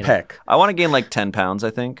gonna One gain it? peck. I want to gain like 10 pounds. I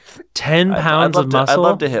think 10 pounds I'd of love muscle? I'd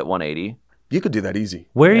love to hit 180. You could do that easy.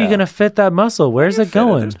 Where are you Yeah. going to fit that muscle? Where's it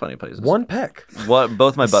going? There's plenty of places. One peck. What?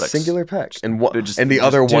 Both my buttocks. Singular peck. And one, Just- and the just-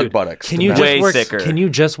 other one Dude, buttocks. Can to you match. just Way work? thicker. Can you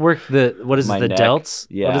just work the what is My it? The neck. delts?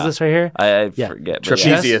 Yeah. What is this right here? I Yeah. forget. but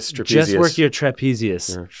Trapezius. Just work your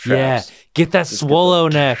trapezius. Yeah. traps. Get that swallow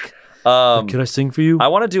neck. Can I sing for you? I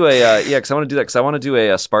want to do a because I want to do that because I want to do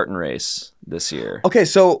a Spartan race this year. Okay,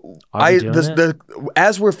 so Are we doing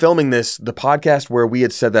as we're filming this, the podcast where we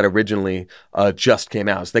had said that originally just came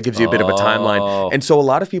out. So that gives you a bit of a timeline. And so a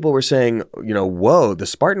lot of people were saying, you know, whoa, the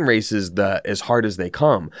Spartan race is as hard as they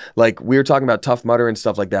come. Like we were talking about Tough Mudder and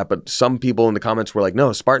stuff like that, but some people in the comments were like,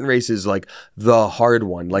 no, Spartan race is like the hard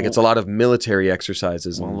one. Like it's a lot of military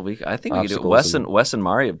exercises. And Well, I think we could do it. obstacles Wes and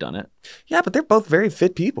Mari have done it. yeah, but they're both very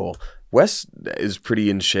fit people. Wes is pretty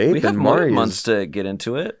in shape, We have and more Mari months is, to get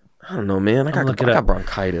into it. I don't know, man. I look it got up.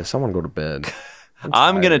 bronchitis. I want to go to bed.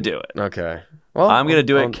 I'm gonna do it. Okay. Well, I'm gonna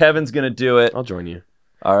do it. Kevin's gonna do it. I'll join you.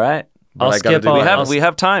 All right. But I'll I gotta skip do all- the- We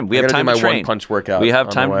have time. We I have gotta do time my to train. one punch workout. We have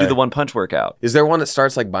on time the to do way. the one punch workout. Is there one that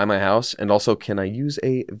starts like by my house? And also, can I use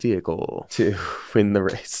a vehicle to win the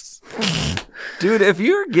race? Dude, if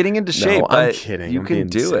you're getting into shape, no, I'm kidding. You I'm can being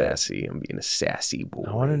do it. sassy. I'm being a sassy boy.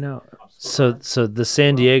 I want to know. So the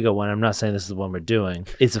San Diego one, I'm not saying this is the one we're doing.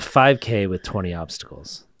 It's a 5K with 20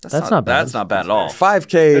 obstacles. That's not bad. That's not bad at all.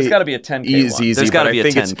 5K. There's got to be a 10K is one. easy. There's got to but be I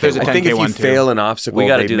a think 10K. There's a I think 10K if you one, too. fail an obstacle, We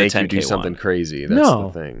gotta they do the make you do 10K something one. crazy. That's No.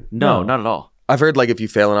 the thing. No, not at all. I've heard like if you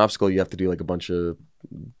fail an obstacle, you have to do like a bunch of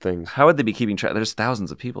things. How would they be keeping track? There's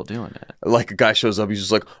thousands of people doing it. Like a guy shows up, he's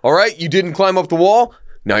just like, "All right, you didn't climb up the wall.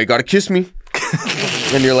 Now you got to kiss me."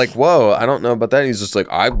 And you're like, "Whoa, I don't know about that." And he's just like,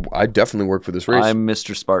 "I definitely work for this race. I'm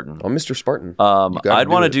Mr. Spartan. I'm Mr. Spartan." You gotta I'd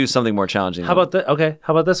want to it. do something more challenging. How about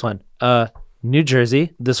how about this one? New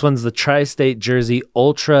Jersey. This one's the Tri-State Jersey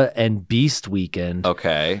Ultra and Beast Weekend.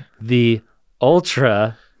 Okay. The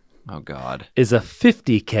Ultra Oh God. is a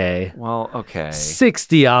 50K, Well, okay.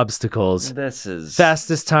 60 obstacles. This is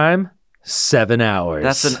Fastest time, 7 hours.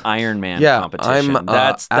 That's an Ironman Yeah, competition. I'm,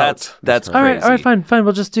 that's out. crazy. all right, fine.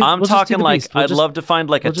 We'll just do. I'm we'll just do talking the like Beast. We'll I'd just- love to find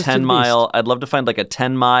like a we'll just do 10 the mile. I'd love to find like a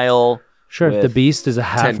 10 mile. Sure, the with Beast is a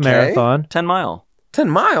half 10K? marathon. 10 mile. 10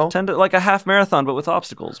 mile. Like a half marathon, but with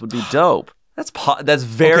obstacles would be dope. That's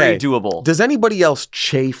very Okay. doable. Does anybody else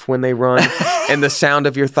chafe when they run? And the sound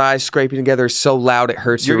of your thighs scraping together is so loud it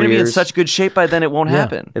hurts You're your going to be in ears. such good shape by then it won't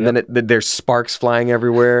happen. And then there's sparks flying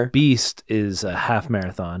everywhere. Beast is a half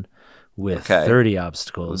marathon with Okay. 30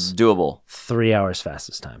 obstacles, Doable. 3 hours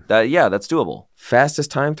fastest time. That's doable.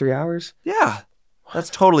 Fastest time, 3 hours? Yeah. That's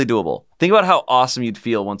totally doable. Think about how awesome you'd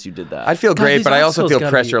feel once you did that. I'd feel God, great, these but I also obstacles feel gotta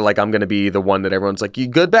pressure be- like I'm going to be the one that everyone's like, you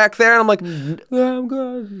good back there? And I'm like, yeah, I'm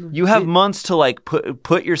good. You have months to like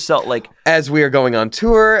put yourself like As we are going on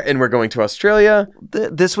tour and we're going to Australia.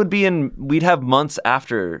 this would be we'd have months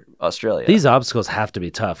after Australia. These obstacles have to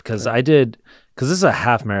be tough because this is a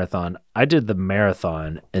half marathon. I did the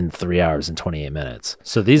marathon in 3 hours and 28 minutes.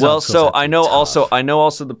 So these obstacles so have to I be know tough. I know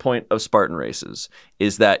also the point of Spartan races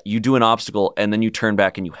is that you do an obstacle and then you turn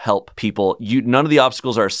back and you help people. None of the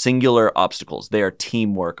obstacles are singular obstacles. They are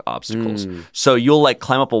teamwork obstacles. So you'll like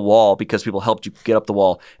climb up a wall because people helped you get up the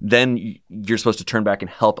wall. Then you're supposed to turn back and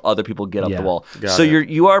help other people get up Yeah. the wall. Got So it.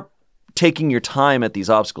 you are taking your time at these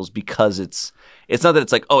obstacles because it's not that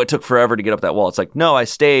it's like, oh, it took forever to get up that wall. It's like, no, I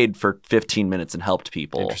stayed for 15 minutes and helped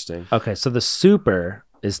people. Interesting. Okay, so the super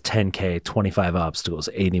is 10K, 25 obstacles,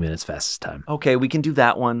 80 minutes fastest time. Okay, we can do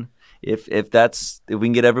that one if we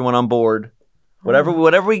can get everyone on board. Whatever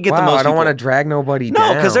we can get the Wow, most. I don't want to people. drag nobody No,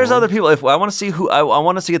 down. because there's other people. If I want to see who I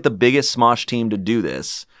want to get the biggest Smosh team to do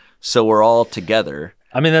this, so we're all together.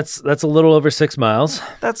 I mean, that's a little over 6 miles.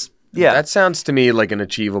 That's yeah. That sounds to me like an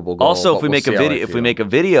achievable goal. Also, but if we we'll make a see how I video, if we feel. make a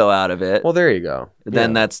video out of it, Well, there you go.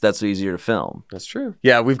 then Yeah, that's easier to film. that's true.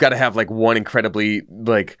 Yeah, we've got to have like one incredibly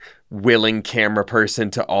like willing camera person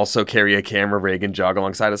to also carry a camera rig and jog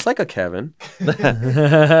alongside us, like a Kevin.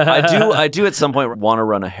 I do at some point want to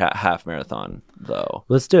run a half marathon though.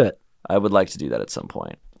 Let's do it. I would like to do that at some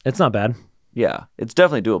point. It's not bad. Yeah, it's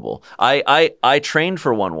definitely doable. I trained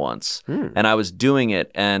for one once, and I was doing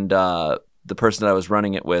it, and the person that I was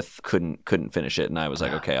running it with couldn't finish it, and I was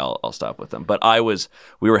like, okay, I'll stop with them. But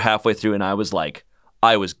we were halfway through, and I was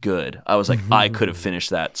good. I was like, I could have finished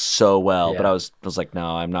that so well, but I was like, no,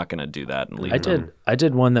 I'm not gonna do that and leave. I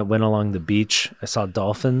did one that went along the beach. I saw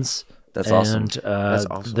dolphins. That's awesome. And That's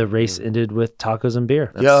awesome. the race ended with tacos and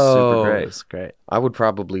beer. That's Yo. super great. It's great. I would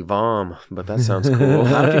probably vom, but that sounds cool.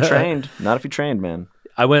 Not if you trained. Not if you trained, man.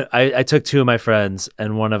 I took 2 of my friends,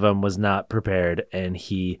 and one of them was not prepared, and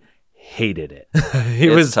he hated it. He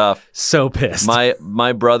It's was tough. so pissed.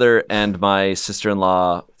 My brother and my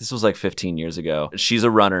sister-in-law, this was like 15 years ago. She's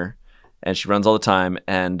a runner and she runs all the time.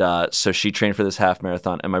 And so she trained for this half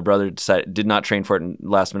marathon, and my brother did not train for it, and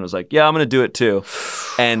last minute was like, yeah, I'm going to do it too.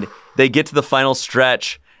 And they get to the final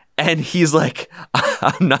stretch and he's like,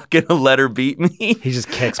 I'm not going to let her beat me. He just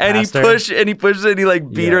kicks and past he her. pushed and he pushed it and he like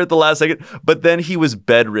beat her at the last second. But then he was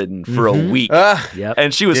bedridden for a week. Yep.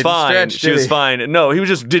 And she was Didn't fine. stretch, She did was he? fine. No, he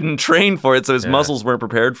just didn't train for it, so his muscles weren't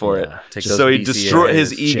prepared for it. Take those So he BCAAs. destroyed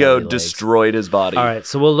his ego, Jelly legs. destroyed his body. All right,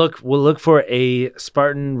 so we'll look for a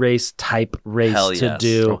Spartan race type race Hell to yes.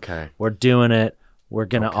 do. Okay. We're doing it. We're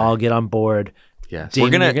gonna all get on board. Yes.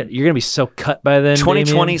 Damien, you're gonna be so cut by then.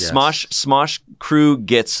 2020 Damien. Smosh crew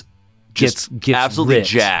gets Gets absolutely ripped.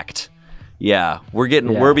 jacked. Yeah,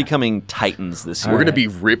 we're becoming titans this year. We're gonna be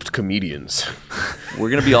ripped comedians. We're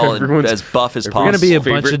gonna be all Everyone's- as buff as We're possible. gonna be a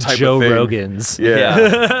Favorite bunch of type of Joe thing. Rogans.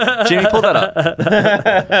 Yeah. Jamie, pull that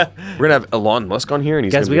up. We're gonna have Elon Musk on here, and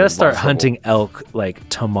he's Guys, gonna we be gotta start impossible. hunting elk like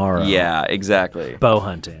tomorrow. Yeah, exactly. Bow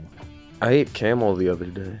hunting. I ate camel the other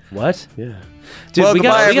day. What? Yeah. Dude, Well, we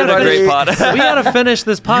goodbye, gotta everybody. finish, Great pod. we gotta finish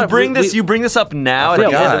this pod. You bring this up now at I the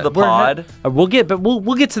end of forgot. the We're pod.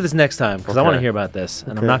 we'll get to this next time because I want to Okay. hear about this,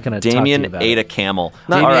 and I'm not gonna talk to you Damien about ate it. a camel.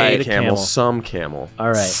 Not Damien all ate right. a camel. Some camel. All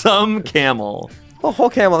right. Some camel. Oh,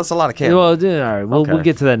 whole camel. That's a lot of camel. Well, all right. We'll Okay.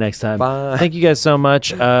 get to that next time. Bye. Thank you guys so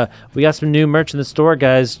much. We got some new merch in the store,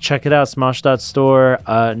 guys. Check it out, Smosh.store.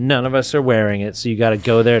 None of us are wearing it, so you got to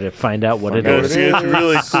go there to find out what it is. It's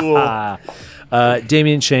really cool.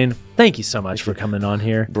 Damien, Shayne, thank you so much for coming on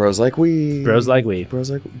here. Bros like we. Bros like we.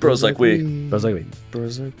 Bros like. Bros like we. Bros like we.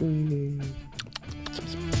 Bros like we.